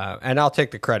our, and I'll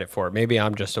take the credit for it. Maybe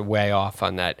I'm just way off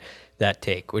on that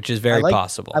take, which is very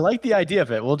possible. I like the idea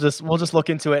of it. We'll just look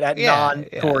into it at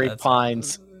non-Torrey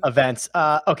Pines events.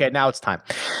 Okay, now it's time.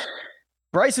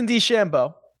 Bryson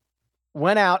DeChambeau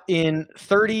went out in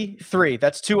 33.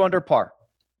 That's 2 under par.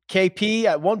 KP,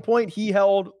 at one point, he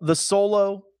held the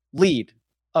solo lead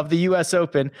of the U.S.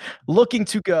 Open, looking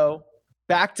to go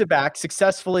back-to-back,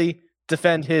 successfully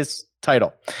defend his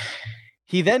title.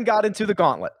 He then got into the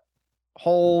gauntlet.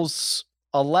 Holes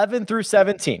 11 through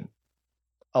 17.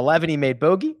 11, he made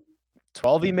bogey.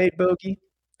 12, he made bogey.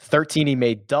 13, he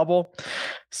made double.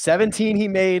 17, he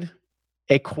made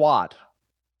a quad.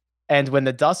 And when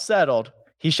the dust settled,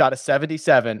 he shot a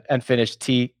 77 and finished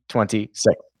T26.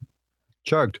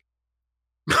 Choked.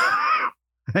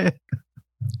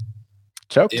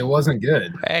 Choked. It wasn't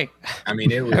good. Hey, I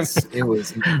mean, it was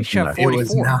not.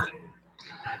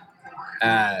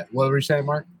 What were you saying,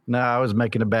 Mark? No, I was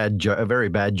making a very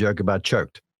bad joke about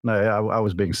choked. No, I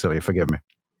was being silly. Forgive me.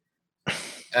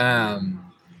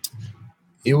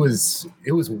 It was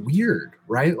weird,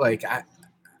 right? Like I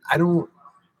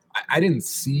didn't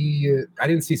see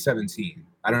 17.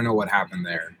 I don't know what happened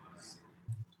there.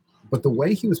 But the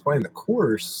way he was playing the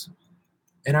course,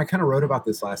 and I kind of wrote about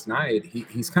this last night,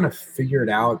 he's kind of figured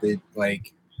out that,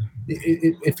 like,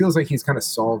 it feels like he's kind of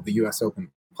solved the U.S. Open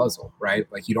puzzle, right?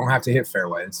 Like, you don't have to hit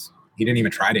fairways. He didn't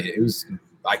even try to hit. It was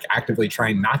like actively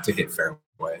trying not to hit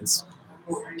fairways.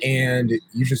 And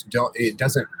you just don't, it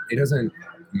doesn't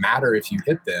matter if you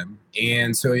hit them.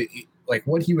 And so like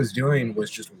what he was doing was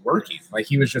just working. Like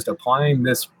he was just applying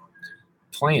this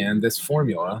plan, this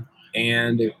formula,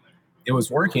 and it was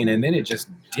working. And then it just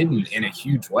didn't in a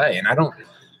huge way. And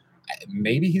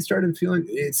maybe he started feeling,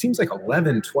 it seems like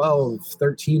 11, 12,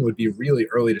 13 would be really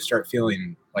early to start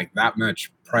feeling like that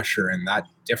much pressure and that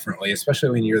differently, especially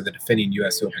when you're the defending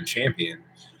U.S. Open champion.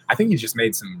 I think he just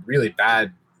made some really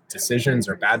bad decisions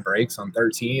or bad breaks on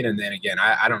 13. And then again,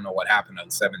 I don't know what happened on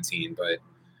 17, but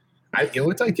it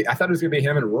looked like, I thought it was going to be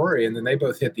him and Rory, and then they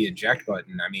both hit the eject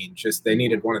button. I mean, just they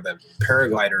needed one of the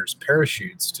paragliders'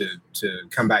 parachutes to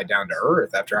come back down to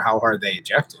earth after how hard they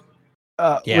ejected.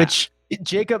 Which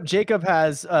Jacob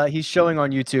has, he's showing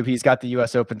on YouTube. He's got the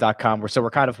USOpen.com, so we're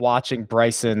kind of watching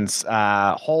Bryson's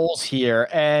holes here.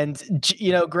 And,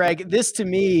 you know, Greg, this to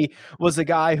me was a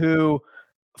guy who,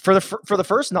 for the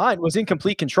first 9 was in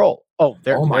complete control. Oh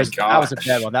my God, that was a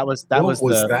bad one. That was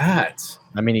that?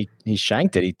 I mean, he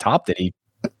shanked it. He topped it. He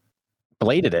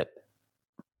bladed it.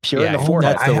 Pure in the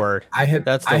forehead. That's the word. I had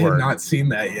not seen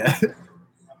that yet.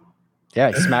 Yeah,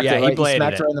 he smacked it right. He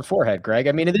smacked her in the forehead, Greg.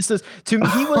 I mean, this is, to me,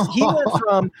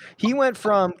 he went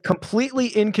from completely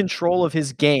in control of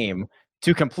his game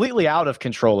to completely out of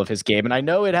control of his game. And I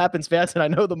know it happens fast, and I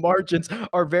know the margins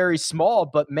are very small,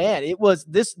 but man, it was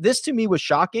this to me was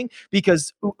shocking,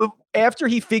 because after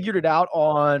he figured it out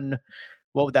on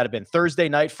what would that have been? Thursday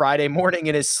night, Friday morning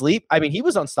in his sleep. I mean, he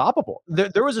was unstoppable.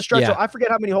 There was a stretch. Yeah. I forget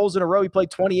how many holes in a row. He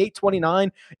played 28,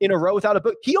 29 in a row without a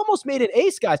book. He almost made an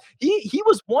ace, guys. He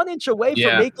was 1 inch away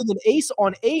from making an ace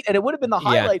on 8, and it would have been the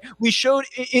highlight we showed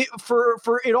it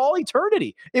for in all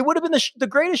eternity. It would have been the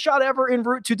greatest shot ever en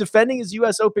route to defending his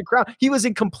U.S. Open crown. He was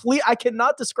in complete. I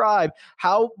cannot describe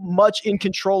how much in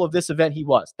control of this event he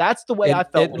was. That's the way I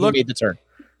felt when he made the turn.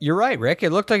 You're right, Rick.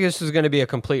 It looked like this was going to be a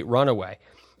complete runaway.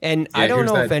 And I don't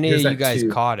know if any of you guys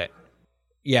caught it.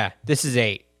 Yeah, this is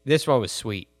 8. This one was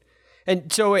sweet.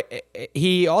 And so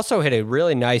he also hit a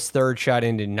really nice third shot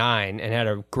into 9 and had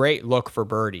a great look for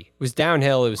birdie. It was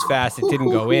downhill. It was fast. It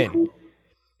didn't go in.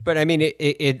 But, I mean,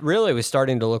 it really was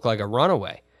starting to look like a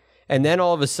runaway. And then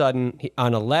all of a sudden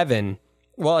on 11,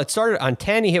 well, it started on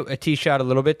 10, he hit a tee shot a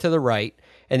little bit to the right.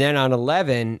 And then on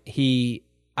 11,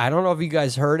 I don't know if you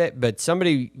guys heard it, but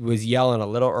somebody was yelling a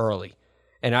little early.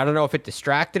 And I don't know if it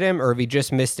distracted him or if he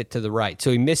just missed it to the right. So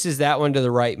he misses that one to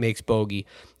the right, makes bogey.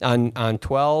 On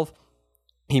 12,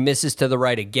 he misses to the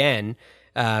right again,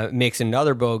 makes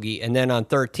another bogey. And then on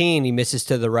 13, he misses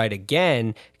to the right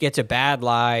again, gets a bad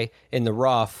lie in the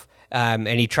rough, and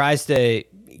he tries to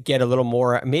get a little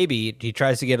more, maybe he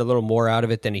tries to get a little more out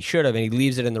of it than he should have, and he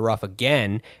leaves it in the rough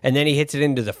again. And then he hits it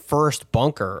into the first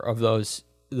bunker of those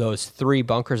 3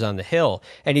 bunkers on the hill,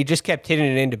 and he just kept hitting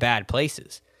it into bad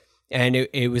places. And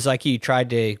it was like he tried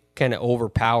to kind of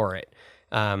overpower it,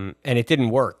 and it didn't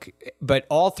work. But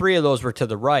all 3 of those were to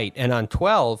the right. And on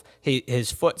 12,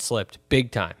 his foot slipped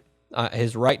big time.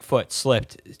 His right foot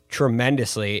slipped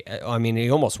tremendously. I mean, he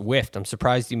almost whiffed. I'm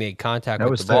surprised he made contact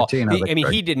with the ball. 13, I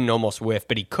mean, he didn't almost whiff,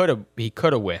 but he could have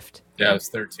whiffed. Yeah, it was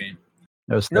 13.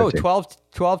 That was 13. No,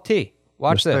 12 T.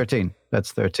 Watch that. 13.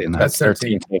 That's 13. That's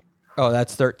 13. Oh,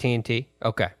 that's 13 T.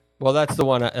 Okay. Well, that's the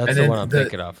one. That's the one I'm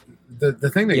thinking of.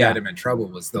 The thing that got him in trouble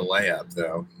was the layup,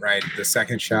 though, right? The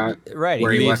second shot, right?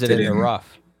 Where he leaves it in the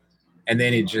rough, and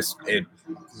then it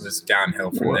was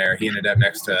downhill from there. He ended up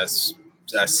next to a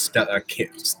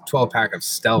 12-pack of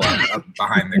Stella up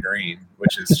behind the green,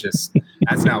 which is just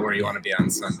that's not where you want to be on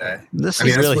Sunday. That's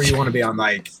where you want to be on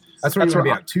That's where you want to be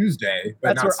on Tuesday.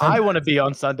 But that's where Sunday. I want to be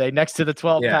on Sunday, next to the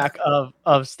 12-pack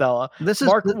of Stella.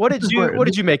 Mark, what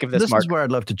did you make of this? Mark, is where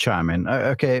I'd love to chime in.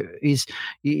 Okay, he's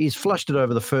flushed it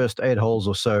over the first 8 holes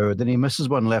or so. Then he misses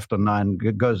one left on 9.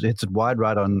 Hits it wide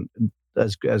right on,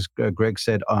 as Greg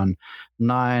said, on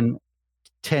 9.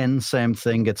 10, same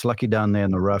thing, gets lucky down there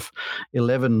in the rough.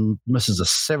 11 misses a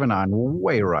 7-iron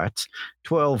way right.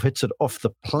 12 hits it off the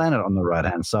planet on the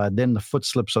right-hand side. Then the foot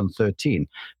slips on 13.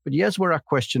 But here's where I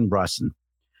question Bryson.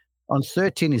 On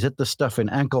 13, he's hit the stuff in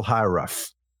ankle-high rough.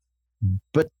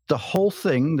 But the whole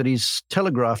thing that he's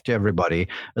telegraphed to everybody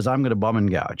is, I'm going to bomb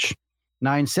and gouge.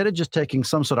 Now, instead of just taking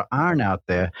some sort of iron out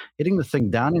there, hitting the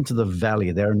thing down into the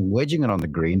valley there and wedging it on the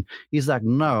green, he's like,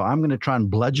 no, I'm going to try and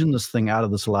bludgeon this thing out of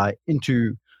this lie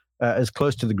into as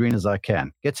close to the green as I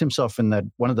can. Gets himself in that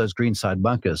one of those greenside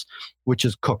bunkers, which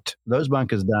is cooked. Those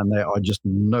bunkers down there are just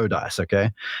no dice,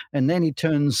 okay? And then he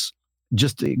turns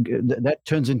that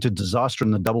turns into disaster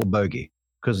in the double bogey,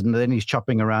 because then he's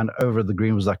chopping around over the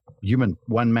green. It was like human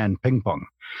one-man ping pong.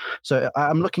 So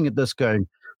I'm looking at this going,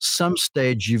 some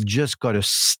stage you've just got to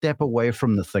step away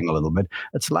from the thing a little bit.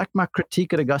 It's like my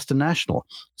critique at Augusta National.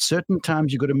 Certain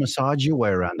times you've got to massage your way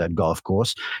around that golf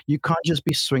course. You can't just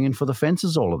be swinging for the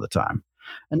fences all of the time.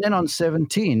 And then on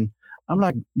 17, I'm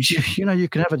like, you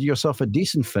can have yourself a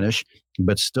decent finish,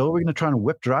 but still we're going to try and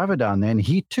whip driver down there. And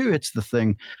he too hits the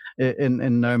thing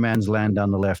in no man's land down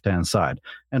the left-hand side.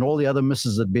 And all the other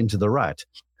misses had been to the right.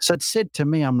 So it said to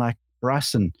me, I'm like,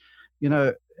 Bryson,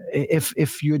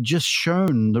 if you're just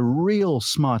shown the real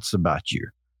smarts about you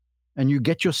and you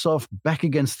get yourself back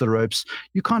against the ropes,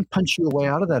 you can't punch your way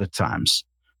out of that at times.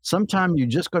 Sometimes you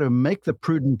just got to make the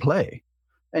prudent play.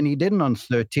 And he didn't on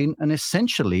 13 and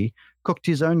essentially cooked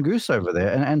his own goose over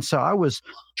there. And so I was,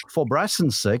 for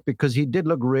Bryson's sake, because he did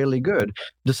look really good,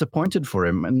 disappointed for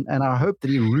him. And I hope that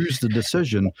he rues the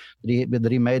decision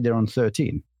that he made there on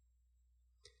 13.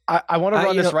 I want to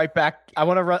run this right back. I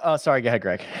want to run. Sorry, go ahead,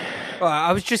 Greg. Well,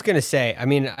 I was just going to say, I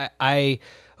mean, I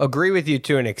agree with you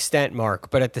to an extent, Mark,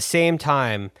 but at the same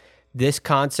time, this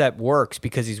concept works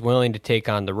because he's willing to take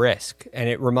on the risk. And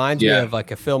it reminds me of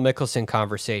like a Phil Mickelson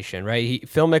conversation, right?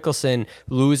 Phil Mickelson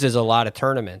loses a lot of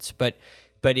tournaments, but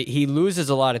he loses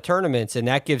a lot of tournaments, and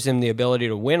that gives him the ability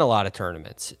to win a lot of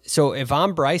tournaments. So if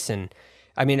I'm Bryson,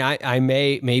 I mean,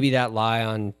 maybe that lie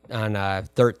on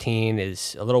 13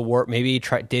 is a little warped. Maybe he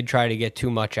did try to get too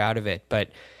much out of it, but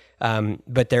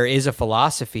there is a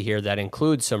philosophy here that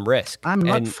includes some risk.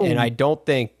 And I don't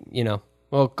think,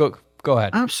 well, go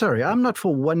ahead. I'm sorry. I'm not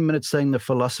for 1 minute saying the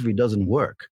philosophy doesn't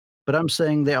work. But I'm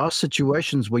saying there are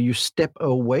situations where you step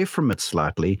away from it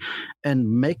slightly and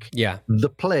make the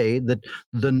play that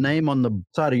the name on the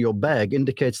side of your bag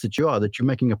indicates that you're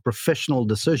making a professional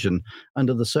decision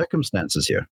under the circumstances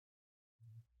here.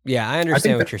 Yeah, I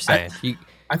understand what you're saying.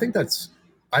 I think that's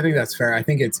fair. I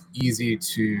think it's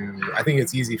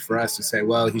easy for us to say,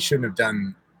 well, he shouldn't have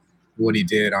done what he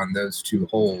did on those 2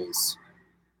 holes.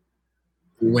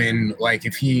 When, like,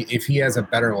 if he has a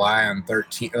better lie on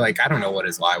 13, like, I don't know what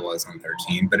his lie was on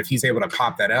 13, but if he's able to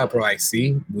pop that up, we're like,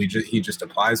 see, he just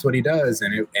applies what he does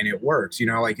and it works,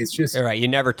 like, it's just all right. You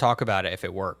never talk about it if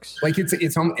it works. Like,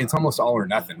 it's almost all or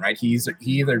nothing, right? He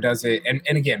either does it, and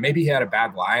again, maybe he had a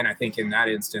bad lie, and I think in that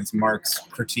instance, Mark's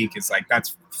critique is like,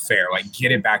 that's fair. Like,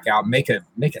 get it back out, make a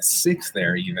 6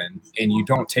 there even, and you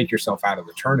don't take yourself out of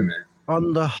the tournament.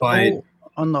 On the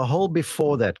hole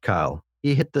before that, Kyle,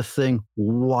 he hit the thing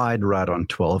wide right on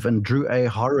 12 and drew a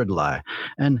horrid lie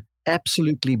and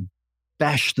absolutely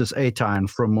bashed this 8-iron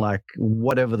from, like,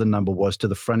 whatever the number was to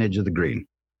the front edge of the green.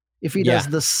 If he does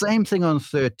the same thing on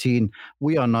 13,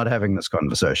 we are not having this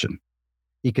conversation.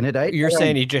 He can hit 8. You're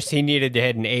saying he needed to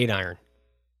hit an 8-iron.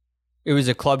 It was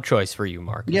a club choice for you,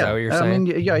 Mark. Is that what you're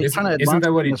saying? I mean, he's trying to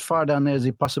advance as far down there as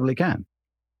he possibly can.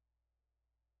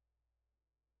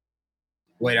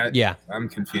 Wait, I'm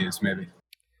confused, maybe.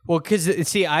 Well, because,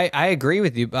 see, I agree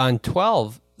with you. On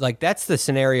 12, like, that's the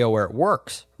scenario where it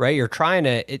works, right? You're trying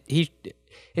to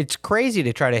it's crazy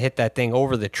to try to hit that thing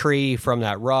over the tree from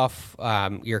that rough.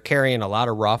 You're carrying a lot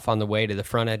of rough on the way to the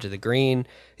front edge of the green.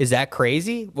 Is that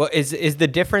crazy? Well, is the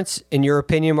difference, in your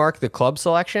opinion, Mark, the club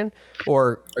selection?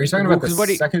 Or are you talking about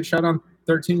the second shot on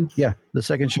 13? Yeah, the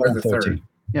second shot on 13. Third?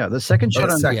 Yeah, the second shot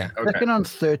on second on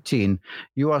 13,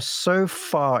 you are so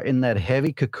far in that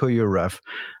heavy Kikuyu rough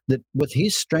that with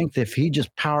his strength, if he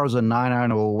just powers a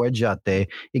 9-iron or a wedge out there,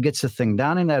 he gets the thing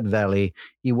down in that valley,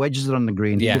 he wedges it on the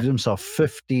green, he gives himself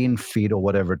 15 feet or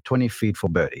whatever, 20 feet for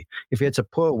birdie. If he hits a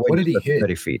poor wedge, what did he hit?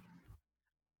 30 feet.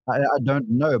 I don't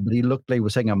know, but he looked like he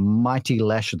was saying a mighty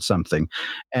lash at something.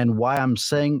 And why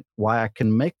I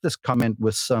can make this comment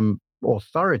with some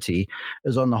authority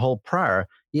is on the hole prior,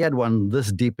 he had one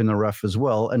this deep in the rough as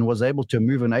well and was able to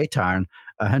move an 8-iron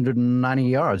 190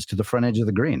 yards to the front edge of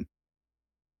the green.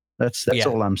 That's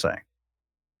all I'm saying.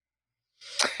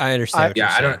 I understand.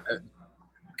 I don't.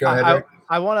 Go ahead.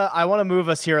 I want to move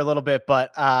us here a little bit,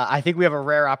 but I think we have a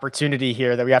rare opportunity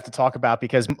here that we have to talk about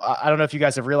because I don't know if you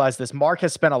guys have realized this. Mark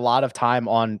has spent a lot of time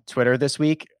on Twitter this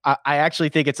week. I actually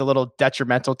think it's a little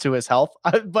detrimental to his health,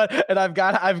 and I've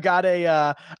got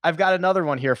another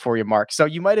one here for you, Mark. So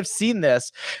you might have seen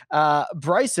this.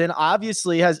 Bryson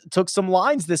obviously took some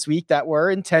lines this week that were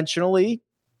intentionally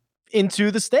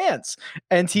into the stands,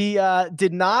 and he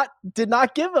did not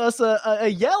give us a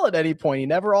yell at any point. He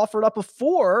never offered up a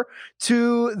 4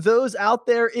 to those out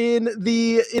there in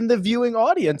the viewing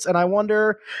audience, and I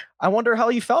wonder how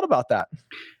you felt about that.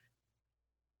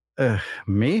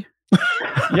 Me?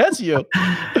 Yes, you.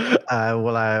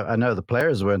 Well, I know the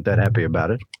players weren't that happy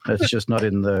about it. It's just not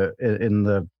in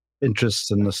the interests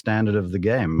and the standard of the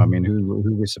game. I mean, who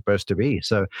we're supposed to be.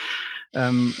 So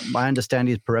I understand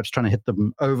he's perhaps trying to hit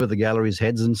them over the gallery's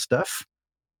heads and stuff.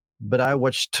 But I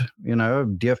watched, a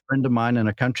dear friend of mine and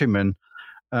a countryman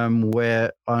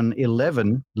where on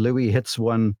 11, Louis hits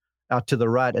one out to the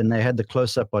right, and they had the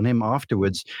close-up on him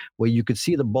afterwards where you could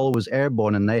see the ball was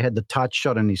airborne, and they had the tight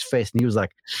shot on his face, and he was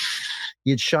like,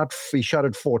 he shot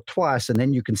it 4 twice, and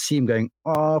then you can see him going,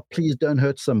 oh, please don't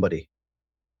hurt somebody.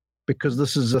 Because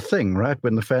this is a thing, right?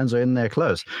 When the fans are in there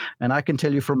close. And I can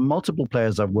tell you from multiple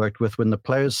players I've worked with, when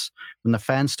the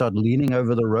fans start leaning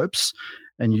over the ropes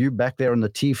and you back there on the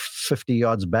tee 50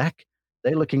 yards back,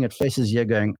 they're looking at faces here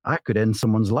going, I could end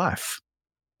someone's life.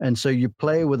 And so you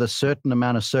play with a certain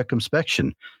amount of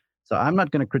circumspection. So I'm not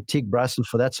going to critique Bryson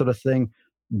for that sort of thing,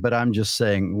 but I'm just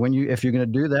saying, if you're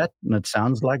going to do that, and it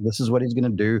sounds like this is what he's going to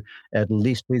do, at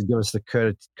least please give us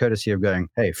the courtesy of going,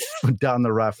 hey, down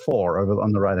the right 4 over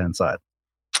on the right hand side.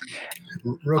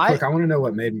 Real quick, I want to know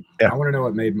what made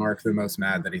Mark the most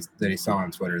mad that he saw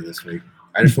on Twitter this week.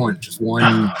 I just want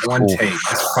one take,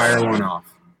 just fire one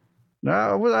off. No,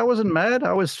 I wasn't mad.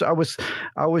 I was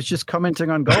just commenting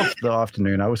on golf the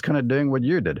afternoon. I was kind of doing what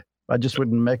you did. I just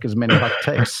wouldn't make as many hot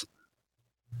takes.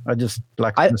 I just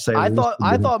like to say. I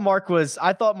thought Mark was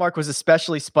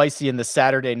especially spicy in the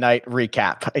Saturday night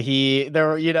recap.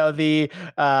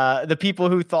 The people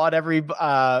who thought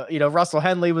Russell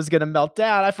Henley was going to melt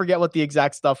down. I forget what the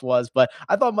exact stuff was, but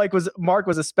I thought Mark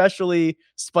was especially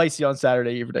spicy on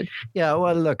Saturday evening. Yeah,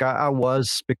 well, look, I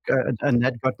was, and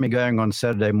that got me going on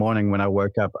Saturday morning when I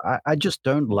woke up. I just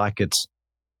don't like it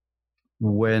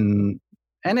when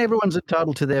And everyone's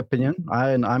entitled to their opinion.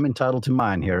 I'm entitled to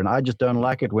mine here. And I just don't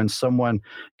like it when someone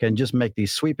can just make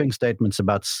these sweeping statements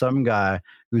about some guy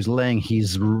who's laying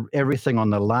everything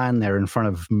on the line there in front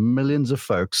of millions of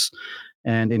folks.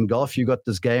 And in golf, you got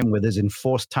this game where there's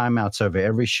enforced timeouts over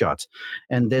every shot.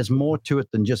 And there's more to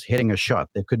it than just hitting a shot.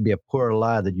 There could be a poor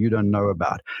lie that you don't know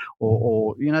about.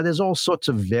 Or there's all sorts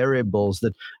of variables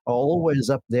that are always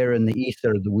up there in the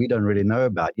ether that we don't really know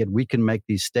about. Yet we can make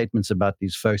these statements about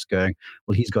these folks going,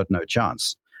 well, he's got no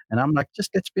chance. And I'm like,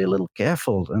 just let's be a little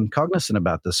careful and cognizant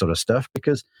about this sort of stuff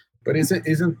because. But isn't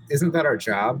that our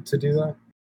job to do that?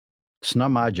 It's not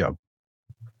my job.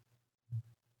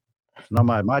 No,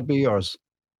 it might be yours.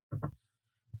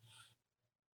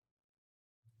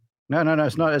 No,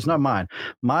 it's not. It's not mine.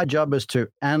 My job is to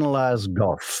analyze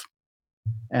golf.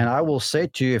 And I will say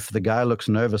to you if the guy looks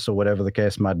nervous or whatever the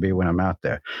case might be when I'm out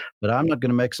there. But I'm not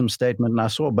going to make some statement. And I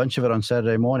saw a bunch of it on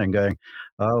Saturday morning going,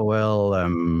 oh, well,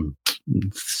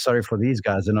 sorry for these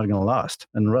guys. They're not going to last.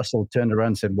 And Russell turned around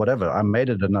and said, whatever, I made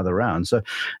it another round. So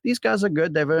these guys are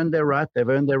good. They've earned their right. They've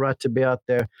earned their right to be out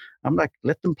there. I'm like,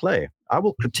 let them play. I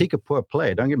will critique a poor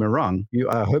play. Don't get me wrong.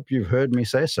 I hope you've heard me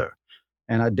say so.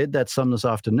 And I did that some this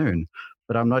afternoon.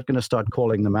 But I'm not going to start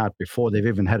calling them out before they've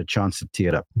even had a chance to tee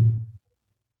it up.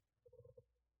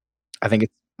 I think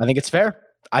it's fair.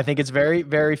 I think it's very,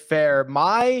 very fair.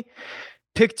 My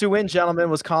pick to win, gentlemen,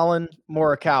 was Colin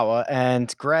Morikawa.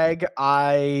 And Greg,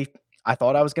 I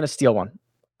thought I was going to steal one.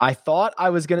 I thought I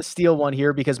was going to steal one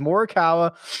here because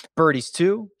Morikawa birdies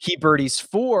 2. He birdies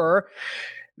 4.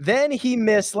 Then he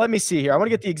missed, let me see here. I want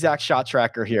to get the exact shot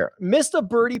tracker here. Missed a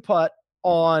birdie putt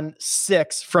on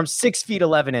 6 from 6 feet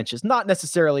 11 inches. Not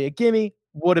necessarily a gimme.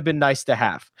 Would have been nice to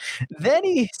have. Then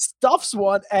he stuffs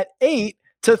one at 8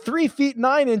 to 3 feet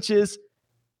 9 inches.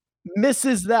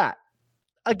 Misses that.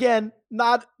 Again,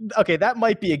 not okay. That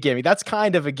might be a gimme. That's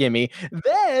kind of a gimme.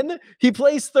 Then he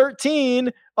plays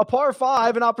 13, a par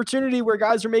 5, an opportunity where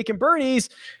guys are making birdies,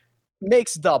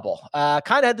 makes double. Kind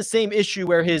of had the same issue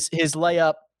where his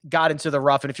layup got into the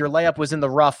rough. And if your layup was in the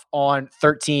rough on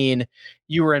 13,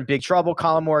 you were in big trouble.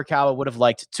 Colin Morikawa would have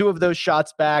liked 2 of those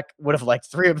shots back, would have liked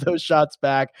 3 of those shots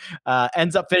back.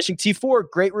 Ends up finishing T4.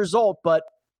 Great result, but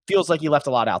feels like he left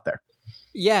a lot out there.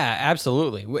 Yeah,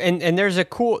 absolutely. And there's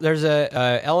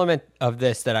a element of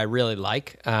this that I really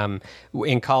like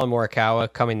in Colin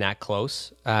Morikawa coming that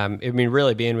close. I mean,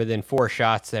 really being within 4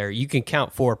 shots there, you can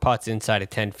count 4 putts inside of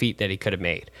 10 feet that he could have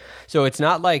made. So it's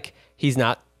not like he's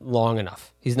not long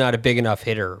enough. He's not a big enough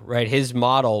hitter, right? His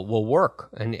model will work,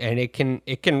 and it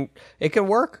can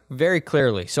work very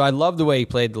clearly. So I love the way he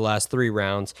played the last 3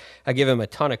 rounds. I give him a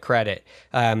ton of credit.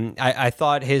 I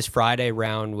thought his Friday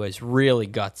round was really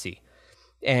gutsy.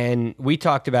 And we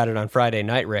talked about it on Friday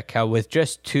night, Rick, how with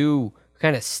just 2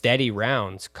 kind of steady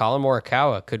rounds, Colin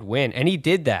Morikawa could win. And he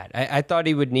did that. I thought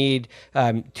he would need 2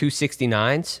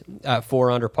 69s,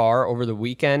 4 under par over the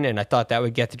weekend, and I thought that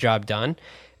would get the job done.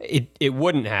 It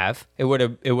wouldn't have. It would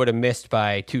have missed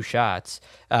by 2 shots.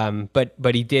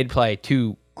 But he did play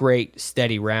 2 great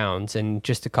steady rounds, and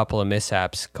just a couple of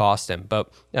mishaps cost him.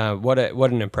 But what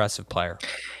an impressive player.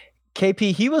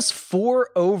 KP, he was 4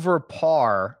 over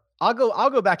par. I'll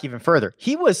go back even further.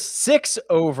 He was 6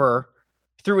 over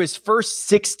through his first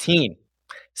 16.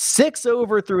 6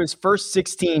 over through his first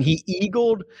 16. He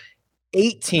eagled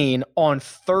 18 on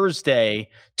Thursday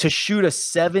to shoot a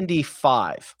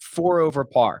 75, 4 over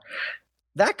par.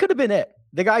 That could have been it.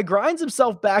 The guy grinds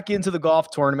himself back into the golf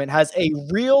tournament, has a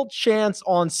real chance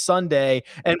on Sunday,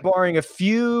 and barring a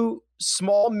few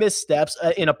small missteps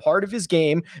in a part of his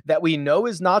game that we know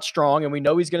is not strong and we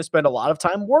know he's going to spend a lot of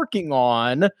time working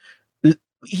on,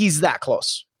 he's that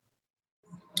close.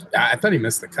 I thought he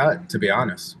missed the cut, to be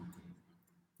honest.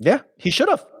 Yeah, he should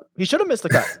have missed the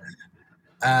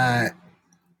cut.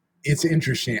 It's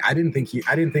interesting. I didn't think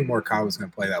Morikawa was going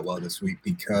to play that well this week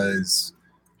because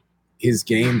his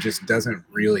game just doesn't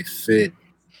really fit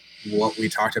what we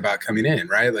talked about coming in,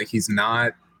 right? Like he's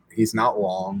not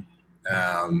long.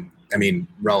 I mean,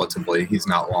 relatively, he's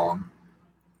not long.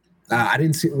 I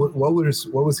didn't see what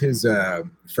was his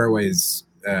fairways.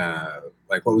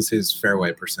 Like what was his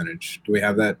fairway percentage? Do we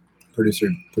have that, producer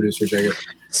Jacob?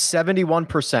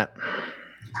 71%.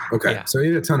 Okay, Yeah. so he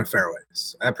had a ton of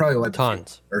fairways. I probably led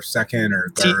Tons. or second or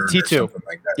third T2. or something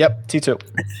like that. Yep, T2.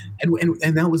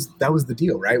 And that was the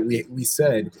deal, right? We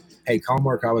said, hey, Colin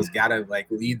Morikawa's got to like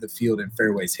lead the field in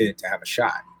fairways hit to have a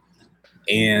shot.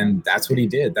 And that's what he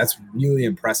did. That's really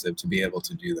impressive to be able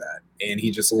to do that. And he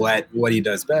just let what he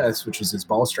does best, which is his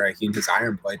ball striking, his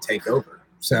iron play, take over.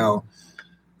 So,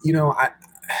 I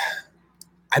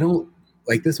don't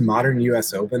like this modern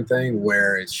U.S. Open thing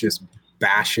where it's just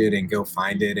bash it and go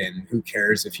find it, and who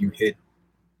cares if you hit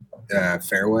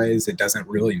fairways? It doesn't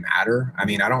really matter. I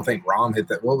mean, I don't think Rahm hit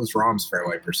that. What was Rahm's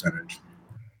fairway percentage?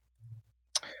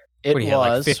 It was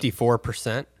was like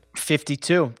 54%,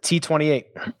 52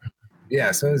 T28.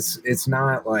 Yeah, so it's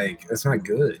not like, it's not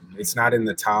good. It's not in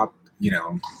the top,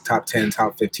 top 10,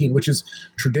 top 15, which is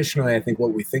traditionally, I think,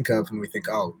 what we think of when we think,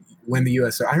 oh, when the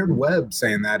US. I heard Webb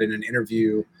saying that in an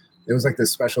interview. It was like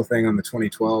this special thing on the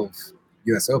 2012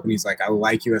 US Open. He's like, I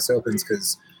like US Opens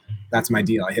because that's my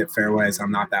deal. I hit fairways.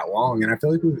 I'm not that long. And I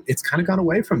feel like it's kind of gone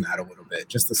away from that a little bit,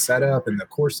 just the setup and the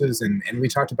courses. And we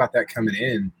talked about that coming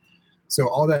in. So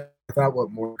all that, I thought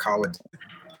what Morikawa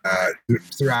did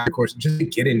throughout the course, just to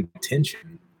get in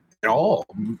attention at all,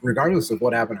 regardless of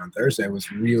what happened on Thursday,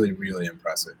 was really, really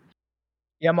impressive.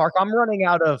 Yeah, Mark, I'm running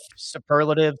out of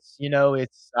superlatives.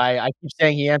 I keep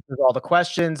saying he answers all the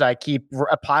questions. I keep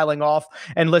piling off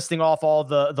and listing off all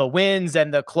the wins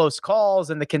and the close calls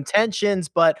and the contentions.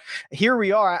 But here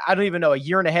we are. I don't even know, a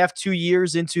year and a half, 2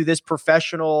 years into this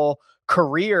professional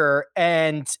career,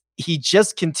 and he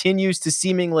just continues to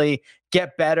seemingly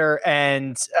get better.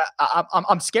 And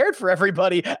I'm scared for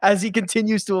everybody as he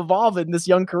continues to evolve in this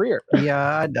young career.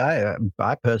 Yeah,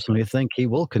 I personally think he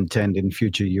will contend in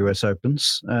future US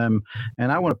Opens. And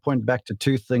I want to point back to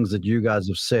two things that you guys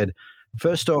have said.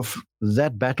 First off,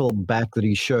 that battle back that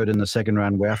he showed in the second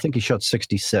round, where I think he shot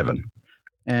 67.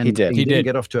 And He did. He didn't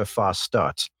get off to a fast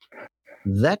start.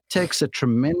 That takes a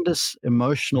tremendous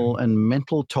emotional and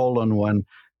mental toll on one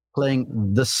playing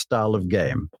this style of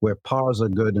game where pars are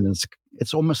good and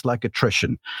it's almost like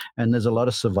attrition and there's a lot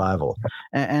of survival.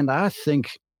 And I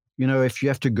think, if you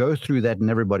have to go through that, and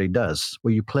everybody does,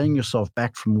 where you're playing yourself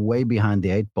back from way behind the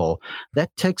 8-ball,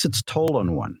 that takes its toll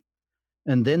on one.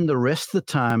 And then the rest of the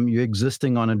time you're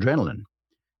existing on adrenaline.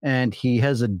 And he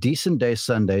has a decent day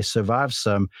Sunday, survives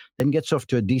some, then gets off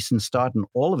to a decent start, and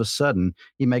all of a sudden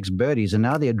he makes birdies, and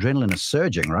now the adrenaline is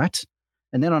surging, right?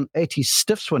 And then on 8, he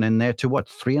stiffs one in there to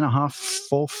 3.5,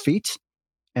 4 feet,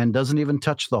 and doesn't even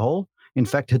touch the hole. In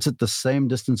fact, hits it the same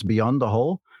distance beyond the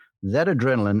hole. That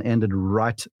adrenaline ended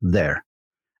right there.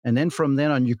 And then from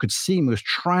then on, you could see him was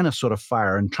trying to sort of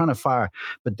fire,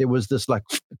 but there was this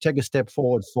take a step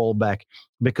forward, fall back,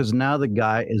 because now the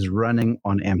guy is running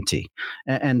on empty.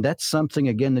 And that's something,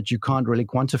 again, that you can't really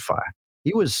quantify.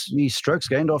 He strokes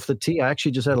gained off the tee. I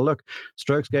actually just had a look.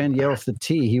 Strokes gained, off the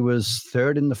tee. He was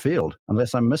third in the field,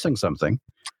 unless I'm missing something.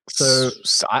 So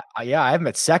I have him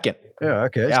at second. Yeah,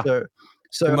 okay. Yeah.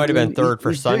 So it might have been third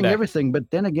for he's Sunday. doing everything,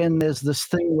 but then again, there's this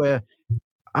thing where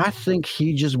I think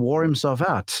he just wore himself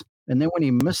out. And then when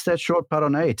he missed that short putt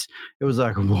on 8, it was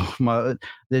like,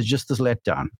 there's just this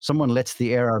letdown. Someone lets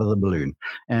the air out of the balloon.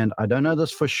 And I don't know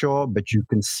this for sure, but you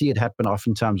can see it happen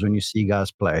oftentimes when you see guys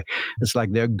play. It's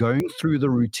like they're going through the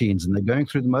routines and they're going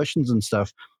through the motions and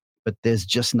stuff, but there's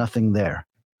just nothing there.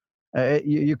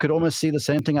 You could almost see the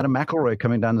same thing out of McIlroy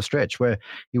coming down the stretch, where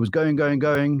he was going,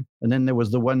 and then there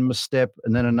was the one misstep,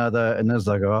 and then another, and there's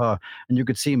and you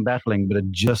could see him battling, but it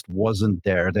just wasn't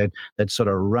there. They'd sort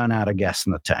of run out of gas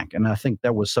in the tank, and I think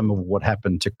that was some of what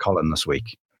happened to Colin this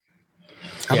week.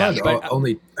 Go ahead, Greg.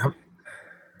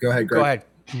 Go ahead.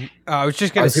 I was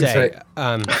just going to say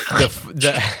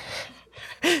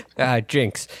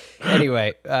jinx.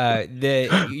 Anyway,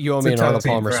 you owe me an Arnold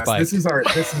Palmer spike. This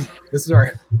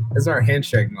is our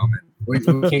handshake moment. We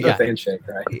can't get the handshake,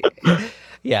 right?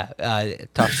 Yeah,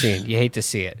 tough scene. You hate to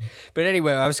see it. But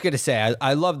anyway, I was going to say,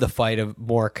 I love the fight of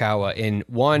Morikawa. In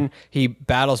one, he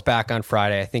battles back on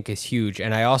Friday, I think is huge.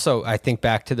 And I think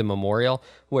back to the Memorial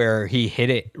where he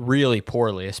hit it really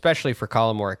poorly, especially for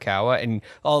Colin Morikawa, and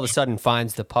all of a sudden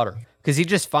finds the putter. Because he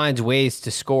just finds ways to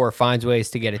score, finds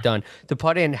ways to get it done. The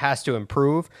putt-in has to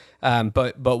improve,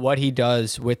 but what he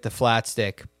does with the flat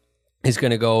stick is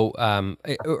going to go,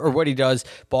 or what he does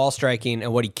ball striking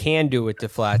and what he can do with the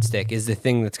flat stick is the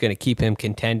thing that's going to keep him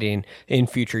contending in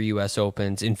future U.S.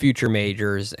 Opens, in future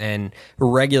majors, and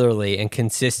regularly and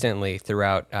consistently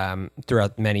throughout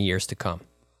many years to come.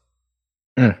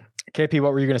 KP,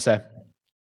 what were you going to say?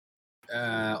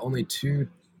 Only 2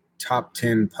 top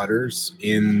 10 putters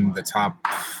in the top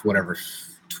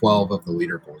 12 of the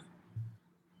leaderboard,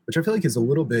 which I feel like is a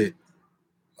little bit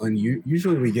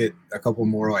usually we get a couple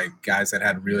more guys that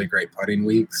had really great putting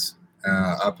weeks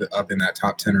up in that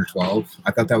top 10 or 12.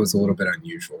 I thought that was a little bit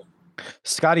unusual.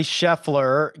 Scotty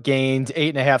Scheffler gained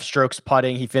 8.5 strokes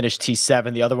putting. He finished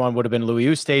T7. The other one would have been Louis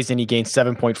Oosthuizen, and he gained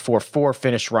 7.44,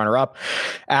 finished runner-up.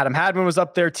 Adam Hadwin was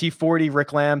up there, T40.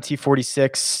 Rick Lamb,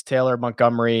 T46. Taylor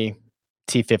Montgomery,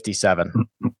 T57.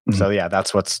 So yeah,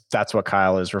 that's what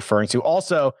Kyle is referring to.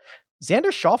 Also,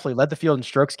 Xander Schauffele led the field in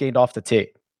strokes gained off the tee.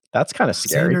 That's kind of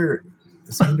scary.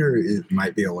 Xander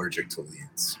might be allergic to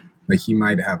leads. Like he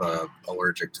might have a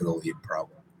allergic to the lead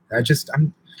problem.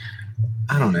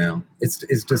 I don't know.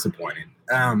 It's disappointing.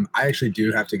 I actually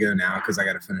do have to go now because I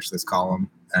got to finish this column.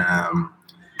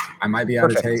 I might be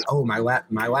out of take. Oh, my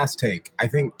last take. I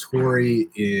think Torrey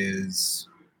is.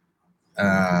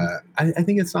 I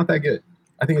think it's not that good.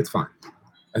 I think it's fine.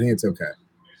 I think it's okay.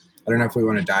 I don't know if we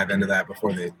want to dive into that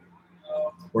before the.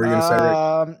 What are you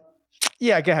gonna say, Rick?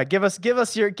 Yeah, go ahead. Give us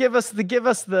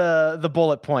the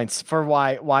bullet points for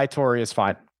why Torrey is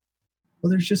fine.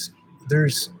 Well, it's just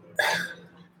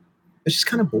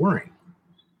kind of boring,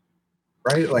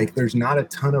 right? Like there's not a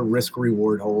ton of risk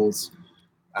reward holes.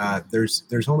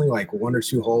 There's only like 1 or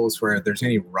 2 holes where there's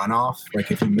any runoff.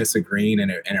 Like if you miss a green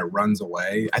and it runs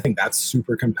away, I think that's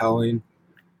super compelling.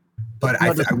 But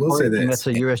I will say this: that's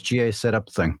a USGA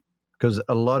setup thing. Because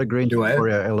a lot of greens at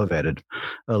Torrey are elevated.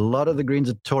 A lot of the greens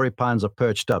at Torrey Pines are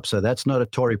perched up. So that's not a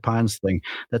Torrey Pines thing.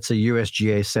 That's a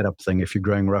USGA setup thing if you're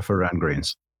growing rough around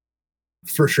greens.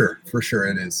 For sure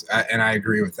it is. And I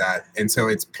agree with that. And so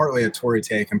it's partly a Torrey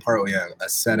take and partly a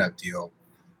setup deal.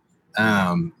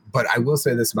 But I will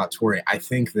say this about Torrey. I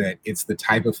think that it's the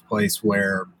type of place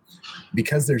where,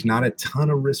 because there's not a ton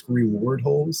of risk reward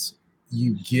holes,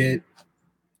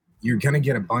 you're going to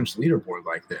get a bunch leaderboard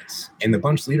like this. And the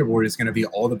bunch leaderboard is going to be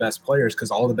all the best players because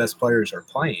all the best players are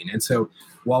playing. And so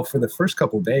while for the first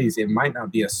couple of days, it might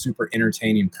not be a super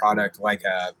entertaining product like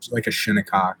a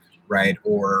Shinnecock, right?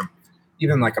 Or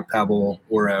even like a Pebble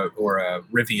or a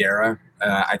Riviera,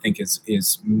 I think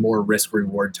is more risk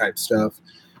reward type stuff.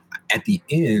 At the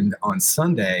end on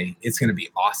Sunday, it's going to be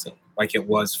awesome. Like it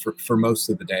was for most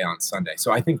of the day on Sunday.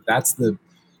 So I think that's the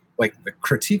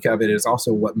critique of it is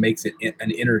also what makes it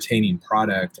an entertaining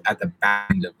product at the back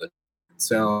end of it.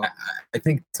 So I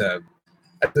think the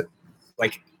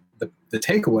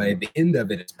takeaway, the end of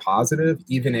it is positive,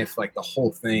 even if like the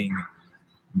whole thing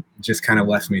just kind of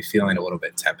left me feeling a little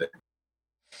bit tepid.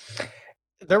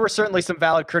 There were certainly some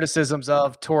valid criticisms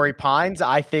of Torrey Pines.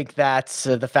 I think that's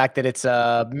the fact that it's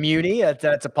a muni, that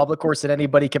it's a public course that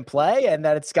anybody can play, and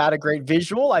that it's got a great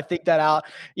visual. I think that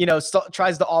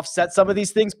tries to offset some of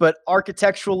these things, but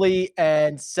architecturally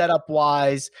and setup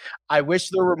wise, I wish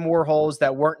there were more holes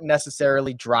that weren't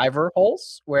necessarily driver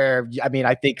holes. Where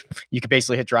I think you could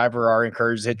basically hit driver or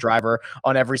encourage to hit driver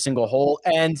on every single hole,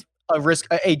 and a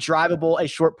drivable, a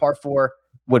short par 4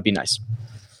 would be nice.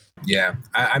 Yeah,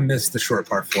 I miss the short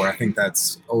par 4. I think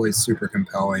that's always super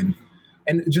compelling.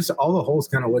 And just all the holes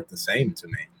kind of look the same to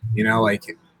me. Like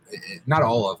not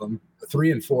all of them.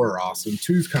 3 and 4 are awesome.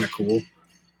 2's kind of cool.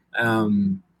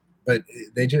 But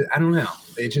they just, I don't know.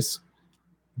 They just,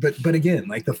 but again,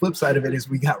 like the flip side of it is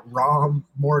we got Rahm,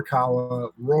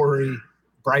 Morikawa, Rory,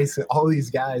 Bryson, all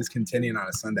these guys contending on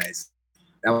a Sunday.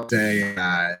 That was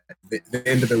the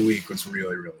end of the week was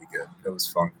really, really good. It was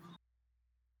fun.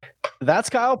 That's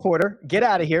Kyle Porter. Get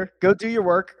out of here. Go do your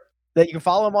work. That you can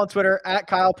follow him on Twitter at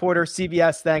Kyle Porter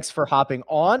CBS. Thanks for hopping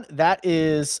on. That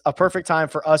is a perfect time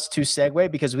for us to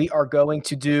segue because we are going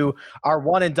to do our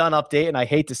one and done update. And I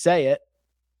hate to say it,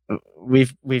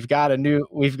 we've got a new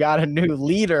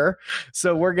leader.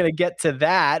 So we're going to get to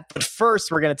that. But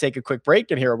first, we're going to take a quick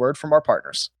break and hear a word from our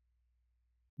partners.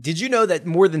 Did you know that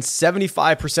more than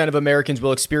 75% of Americans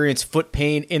will experience foot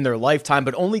pain in their lifetime,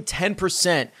 but only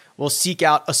 10% will seek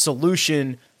out a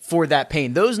solution for that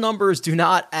pain? Those numbers do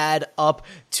not add up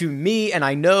to me, and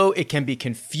I know it can be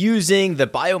confusing, the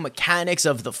biomechanics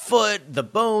of the foot, the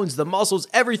bones, the muscles,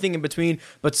 everything in between,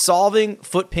 but solving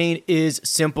foot pain is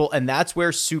simple, and that's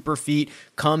where Superfeet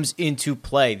comes into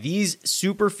play. These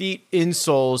Superfeet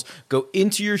insoles go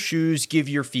into your shoes, give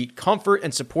your feet comfort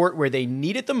and support where they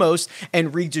need it the most,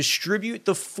 and redistribute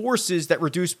the forces that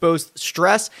reduce both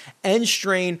stress and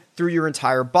strain through your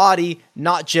entire body,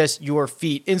 not just your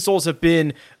feet. Insoles have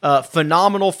been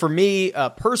phenomenal for me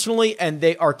personally, and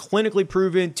they are clinically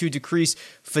proven to decrease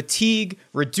fatigue,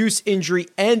 reduce injury,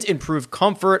 and improve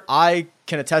comfort. I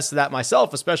can attest to that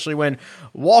myself, especially when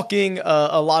walking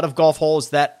a lot of golf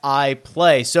holes that I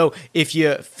play. So if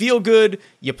you feel good,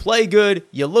 you play good,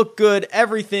 you look good,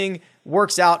 everything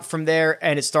works out from there,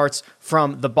 and it starts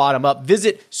from the bottom up.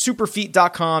 Visit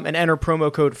superfeet.com and enter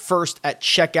promo code FIRST at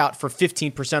checkout for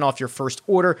 15% off your first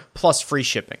order plus free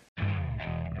shipping.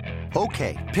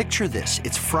 Okay, picture this.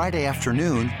 It's Friday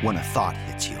afternoon when a thought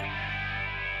hits you.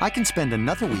 I can spend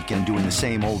another weekend doing the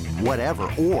same old whatever,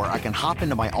 or I can hop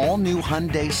into my all-new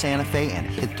Hyundai Santa Fe and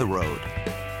hit the road.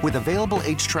 With available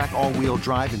H-Track all-wheel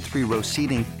drive and 3-row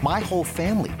seating, my whole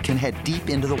family can head deep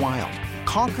into the wild.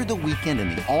 Conquer the weekend in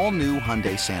the all-new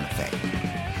Hyundai Santa Fe.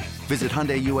 Visit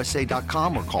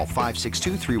HyundaiUSA.com or call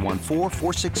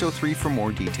 562-314-4603 for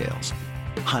more details.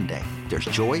 Hyundai, there's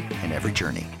joy in every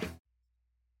journey.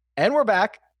 And we're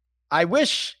back. I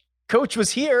wish Coach was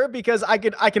here because I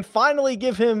can finally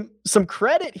give him some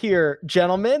credit here,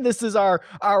 gentlemen. This is our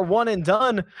one and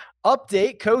done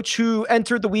update. Coach, who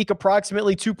entered the week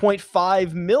approximately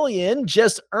 2.5 million,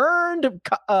 just earned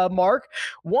Mark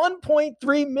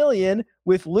 1.3 million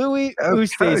with Louis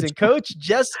Oosthuizen. Coach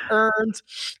just earned,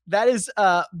 that is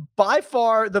by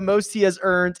far the most he has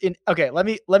earned in. Okay, let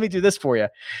me do this for you.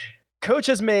 Coach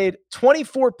has made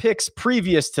 24 picks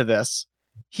previous to this.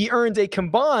 He earned a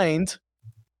combined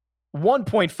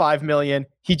 1.5 million.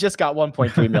 He just got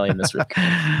 1.3 million this week.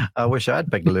 I wish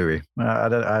I'd picked Louis.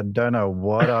 I don't know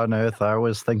what on earth I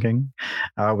was thinking.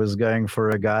 I was going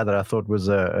for a guy that I thought was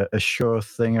a sure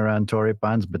thing around Torrey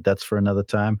Pines, but that's for another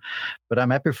time. But I'm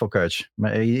happy for Coach.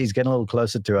 He's getting a little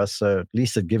closer to us, so at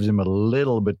least it gives him a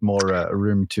little bit more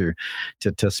room to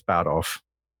spout off.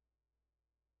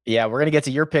 Yeah, we're going to get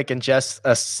to your pick in just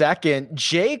a second.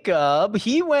 Jacob,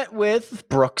 he went with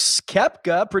Brooks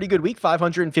Koepka. Pretty good week,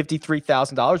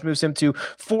 $553,000. Moves him to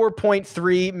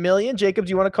 4.3 million. Jacob,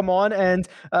 do you want to come on and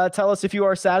tell us if you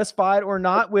are satisfied or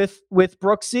not with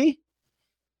Brooksy?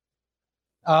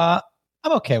 I'm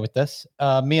okay with this.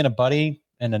 Me and a buddy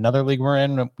in another league we're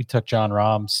in, we took John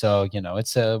Rahm. So,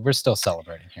 it's we're still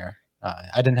celebrating here.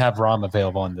 I didn't have Rahm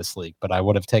available in this league, but I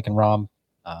would have taken Rahm.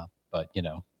 But,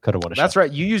 coulda, woulda. That's right.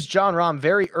 You used John Rahm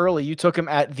very early. You took him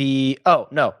at you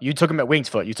took him at Winged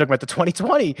Foot. You took him at the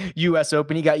 2020 U.S.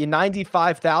 Open. He got you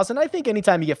 95,000. I think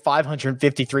anytime you get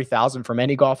 553,000 from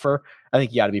any golfer, I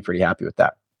think you got to be pretty happy with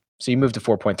that. So you moved to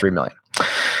 4.3 million.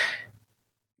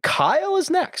 Kyle is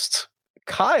next.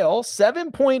 Kyle,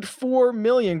 7.4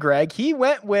 million, Greg. He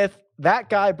went with that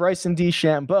guy, Bryson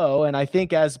DeChambeau. And I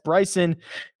think as Bryson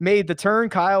made the turn,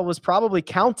 Kyle was probably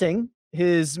counting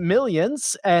his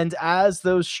millions. And as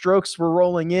those strokes were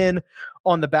rolling in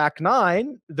on the back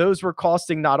nine, those were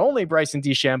costing not only Bryson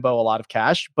DeChambeau a lot of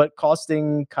cash, but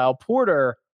costing Kyle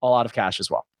Porter a lot of cash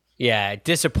as well. Yeah,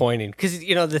 disappointing. Because,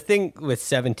 the thing with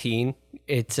 17,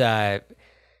 it's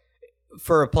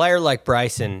for a player like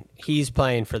Bryson, he's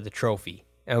playing for the trophy.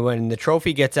 And when the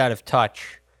trophy gets out of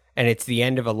touch and it's the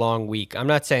end of a long week, I'm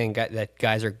not saying that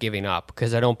guys are giving up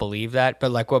because I don't believe that.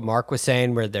 But like what Mark was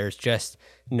saying, where there's just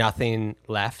nothing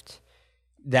left,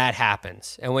 that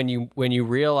happens. And when you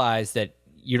realize that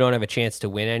you don't have a chance to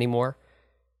win anymore,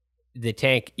 the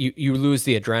tank, you lose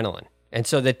the adrenaline. And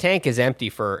so the tank is empty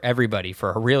for everybody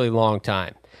for a really long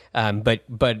time.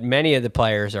 But many of the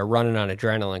players are running on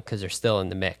adrenaline because they're still in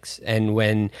the mix. And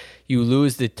when you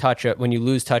lose touch of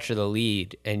the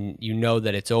lead and you know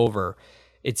that it's over,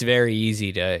 it's very easy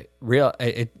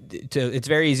it's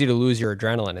very easy to lose your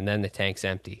adrenaline, and then the tank's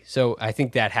empty. So I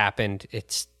think that happened.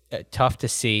 It's tough to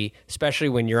see, especially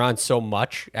when you're on so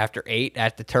much after 8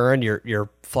 at the turn.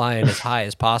 You're flying as high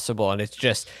as possible, and it's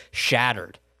just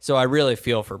shattered. So I really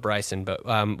feel for Bryson, but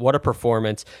what a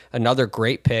performance. Another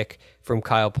great pick from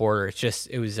Kyle Porter.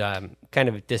 It was kind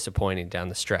of disappointing down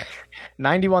the stretch.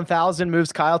 91,000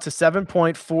 moves Kyle to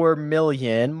 7.4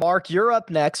 million. Mark, you're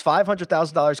up next.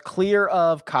 $500,000 clear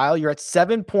of Kyle. You're at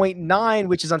 7.9,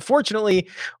 which is unfortunately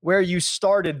where you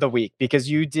started the week because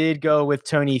you did go with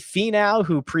Tony Finau,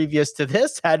 who previous to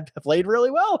this had played really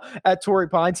well at Torrey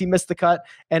Pines. He missed the cut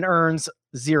and earns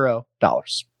 $0.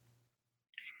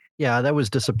 Yeah, that was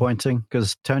disappointing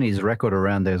because Tony's record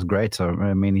around there is great. So,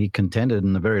 I mean, he contended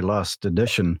in the very last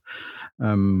edition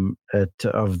of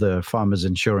the Farmers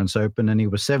Insurance Open, and he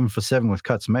was 7 for 7 with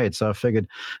cuts made. So I figured,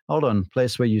 hold on,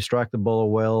 place where you strike the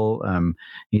ball well.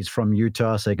 He's from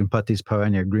Utah, so he can putt these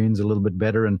Pioneer greens a little bit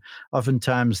better. And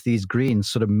oftentimes these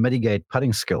greens sort of mitigate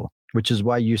putting skill, which is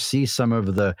why you see some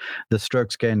of the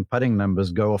strokes gained putting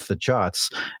numbers go off the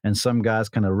charts, and some guys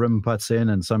kind of rim putts in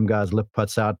and some guys lip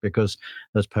putts out because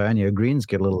those Pioneer greens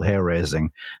get a little hair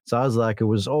raising. So I was like, it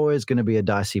was always going to be a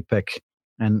dicey pick.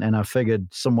 And I figured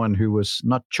someone who was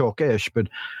not chalkish,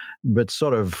 but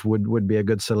sort of would be a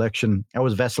good selection. I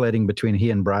was vacillating between he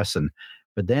and Bryson.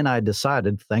 But then I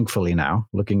decided, thankfully now,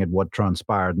 looking at what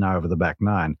transpired now over the back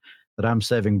nine, that I'm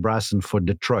saving Bryson for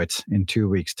Detroit in 2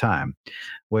 weeks' time,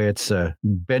 where it's a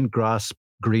bent grass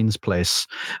greens place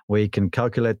where you can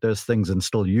calculate those things and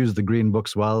still use the green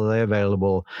books while they're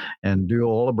available and do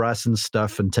all of Bryson's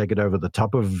stuff and take it over the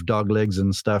top of dog legs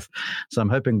and stuff. So I'm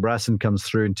hoping Bryson comes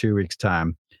through in 2 weeks'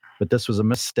 time. But this was a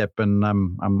misstep, and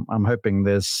I'm hoping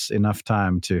there's enough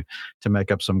time to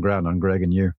make up some ground on Greg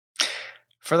and you.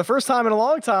 For the first time in a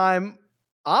long time,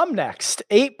 I'm next.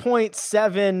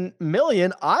 8.7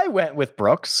 million. I went with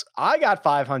Brooks. I got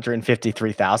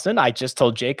 553,000. I just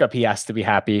told Jacob he has to be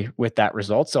happy with that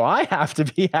result. So I have to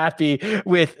be happy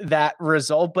with that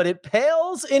result, but it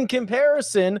pales in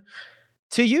comparison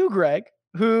to you, Greg,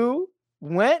 who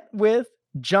went with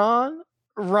Jon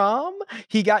Rahm.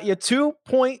 He got you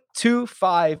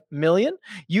 $2.25 million.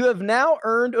 You have now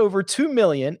earned over $2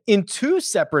 million in 2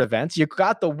 separate events. You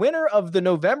got the winner of the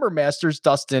November Masters,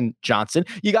 Dustin Johnson.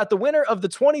 You got the winner of the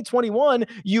 2021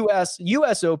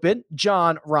 US Open,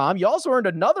 Jon Rahm. You also earned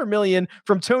another $1 million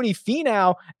from Tony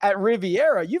Finau at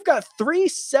Riviera. You've got 3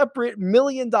 separate $1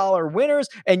 million winners,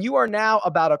 and you are now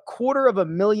about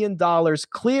 $250,000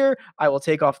 clear. I will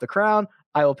take off the crown.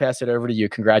 I will pass it over to you.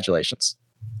 Congratulations.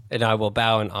 And I will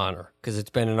bow in honor, because it's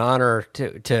been an honor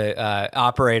to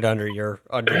operate under your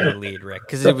lead, Rick,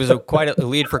 because it was quite a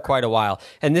lead for quite a while,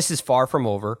 and this is far from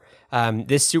over.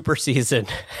 This super season,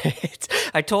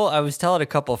 I was telling a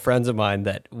couple of friends of mine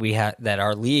that that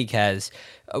our league has.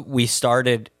 We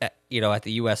started, at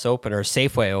the U.S. Open or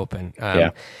Safeway Open,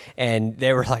 and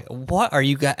they were like, "What are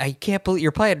you guys? I can't believe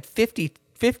you're playing 50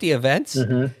 events."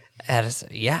 Mm-hmm. And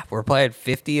we're playing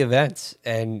 50 events,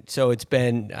 and so it's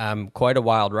been quite a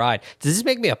wild ride. Does this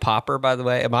make me a popper, by the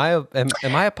way? Am I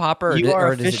a popper,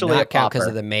 or does it not count because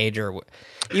of the major?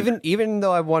 Even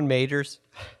though I've won majors,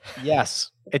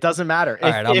 yes, it doesn't matter.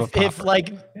 If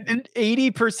like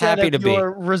 80% of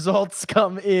your results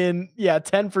come in,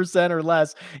 10% or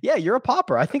less, you're a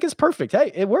popper. I think it's perfect.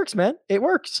 Hey, it works, man. It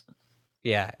works.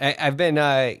 Yeah, I've been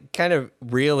kind of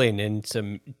reeling in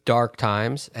some dark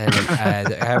times, and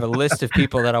I have a list of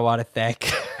people that I want to thank.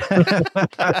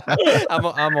 I'm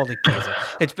only teasing.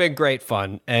 It's been great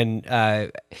fun,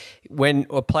 and when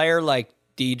a player like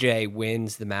DJ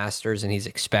wins the Masters and he's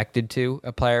expected to,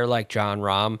 a player like Jon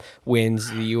Rahm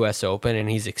wins the U.S. Open and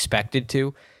he's expected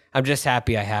to, I'm just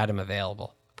happy I had him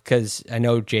available. Because I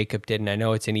know Jacob didn't. I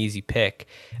know it's an easy pick,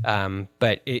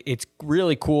 but it's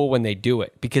really cool when they do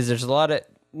it, because there's a lot of,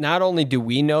 not only do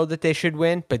we know that they should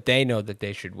win, but they know that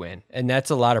they should win, and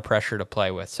that's a lot of pressure to play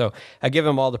with. So I give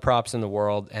them all the props in the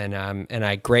world, and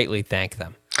I greatly thank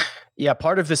them. Yeah,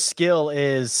 part of the skill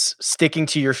is sticking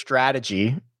to your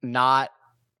strategy, not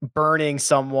burning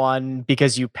someone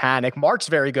because you panic. Mark's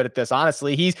very good at this,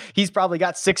 honestly. He's probably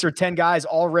got 6 or 10 guys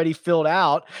already filled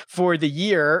out for the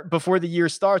year before the year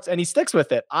starts, and he sticks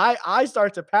with it. I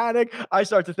start to panic. I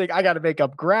start to think I got to make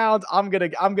up ground. I'm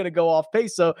gonna go off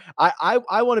pace. So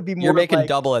I want to be more. You're making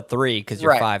double at 3 because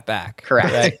you're 5 back.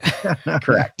 Correct. Right?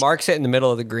 Correct. Mark's hitting the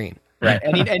middle of the green. Right,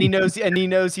 and he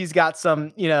knows he's got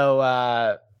some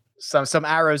some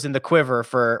arrows in the quiver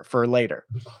for later.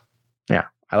 Yeah,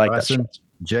 I like that.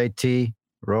 JT,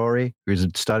 Rory, who's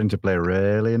starting to play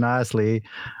really nicely.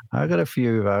 I got a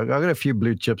few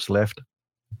blue chips left.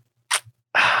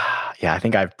 I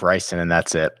think I have Bryson, and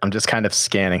that's it. I'm just kind of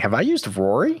scanning. Have I used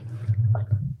Rory?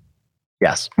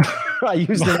 Yes, I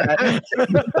used him at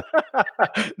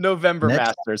November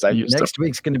Masters. Next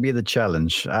week's going to be the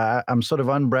challenge. I'm sort of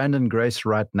on Brandon Grace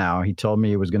right now. He told me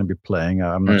he was going to be playing.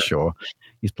 I'm not sure.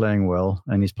 He's playing well,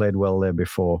 and he's played well there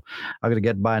before. I'm going to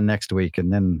get by next week,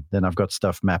 and then I've got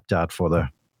stuff mapped out for the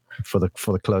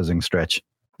closing stretch.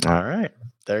 All right,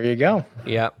 there you go.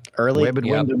 Yeah, early. Webb at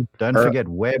Wyndham. Don't forget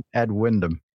Webb at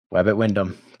Wyndham. Webb at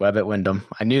Wyndham. Webb at Wyndham.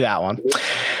 I knew that one.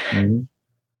 Mm-hmm.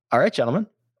 All right, gentlemen.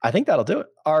 I think that'll do it.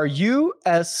 Our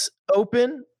U.S.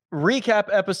 Open recap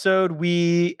episode.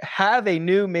 We have a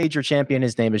new major champion.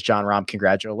 His name is Jon Rahm.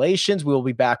 Congratulations. We'll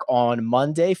be back on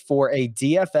Monday for a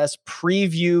DFS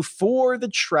preview for the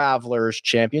Travelers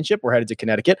Championship. We're headed to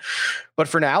Connecticut. But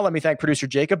for now, let me thank producer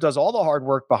Jacob, does all the hard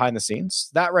work behind the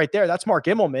scenes. That right there, that's Mark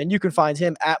Immelman. You can find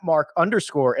him at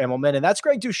Mark_Immelman. And that's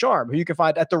Greg Ducharme, who you can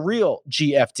find at The Real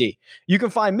GFD. You can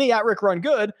find me at Rick Run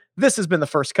Good. This has been The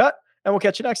First Cut, and we'll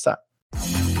catch you next time.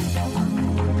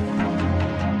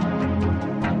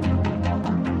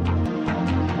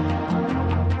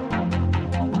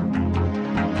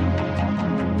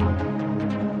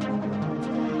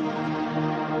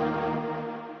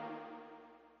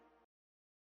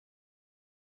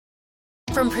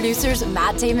 From producers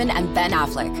Matt Damon and Ben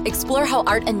Affleck, explore how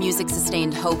art and music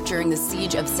sustained hope during the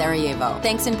siege of Sarajevo,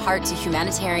 thanks in part to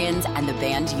humanitarians and the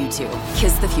band U2.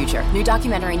 Kiss the Future. New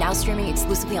documentary now streaming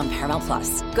exclusively on Paramount+.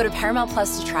 Go to Paramount+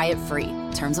 to try it free.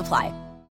 Terms apply.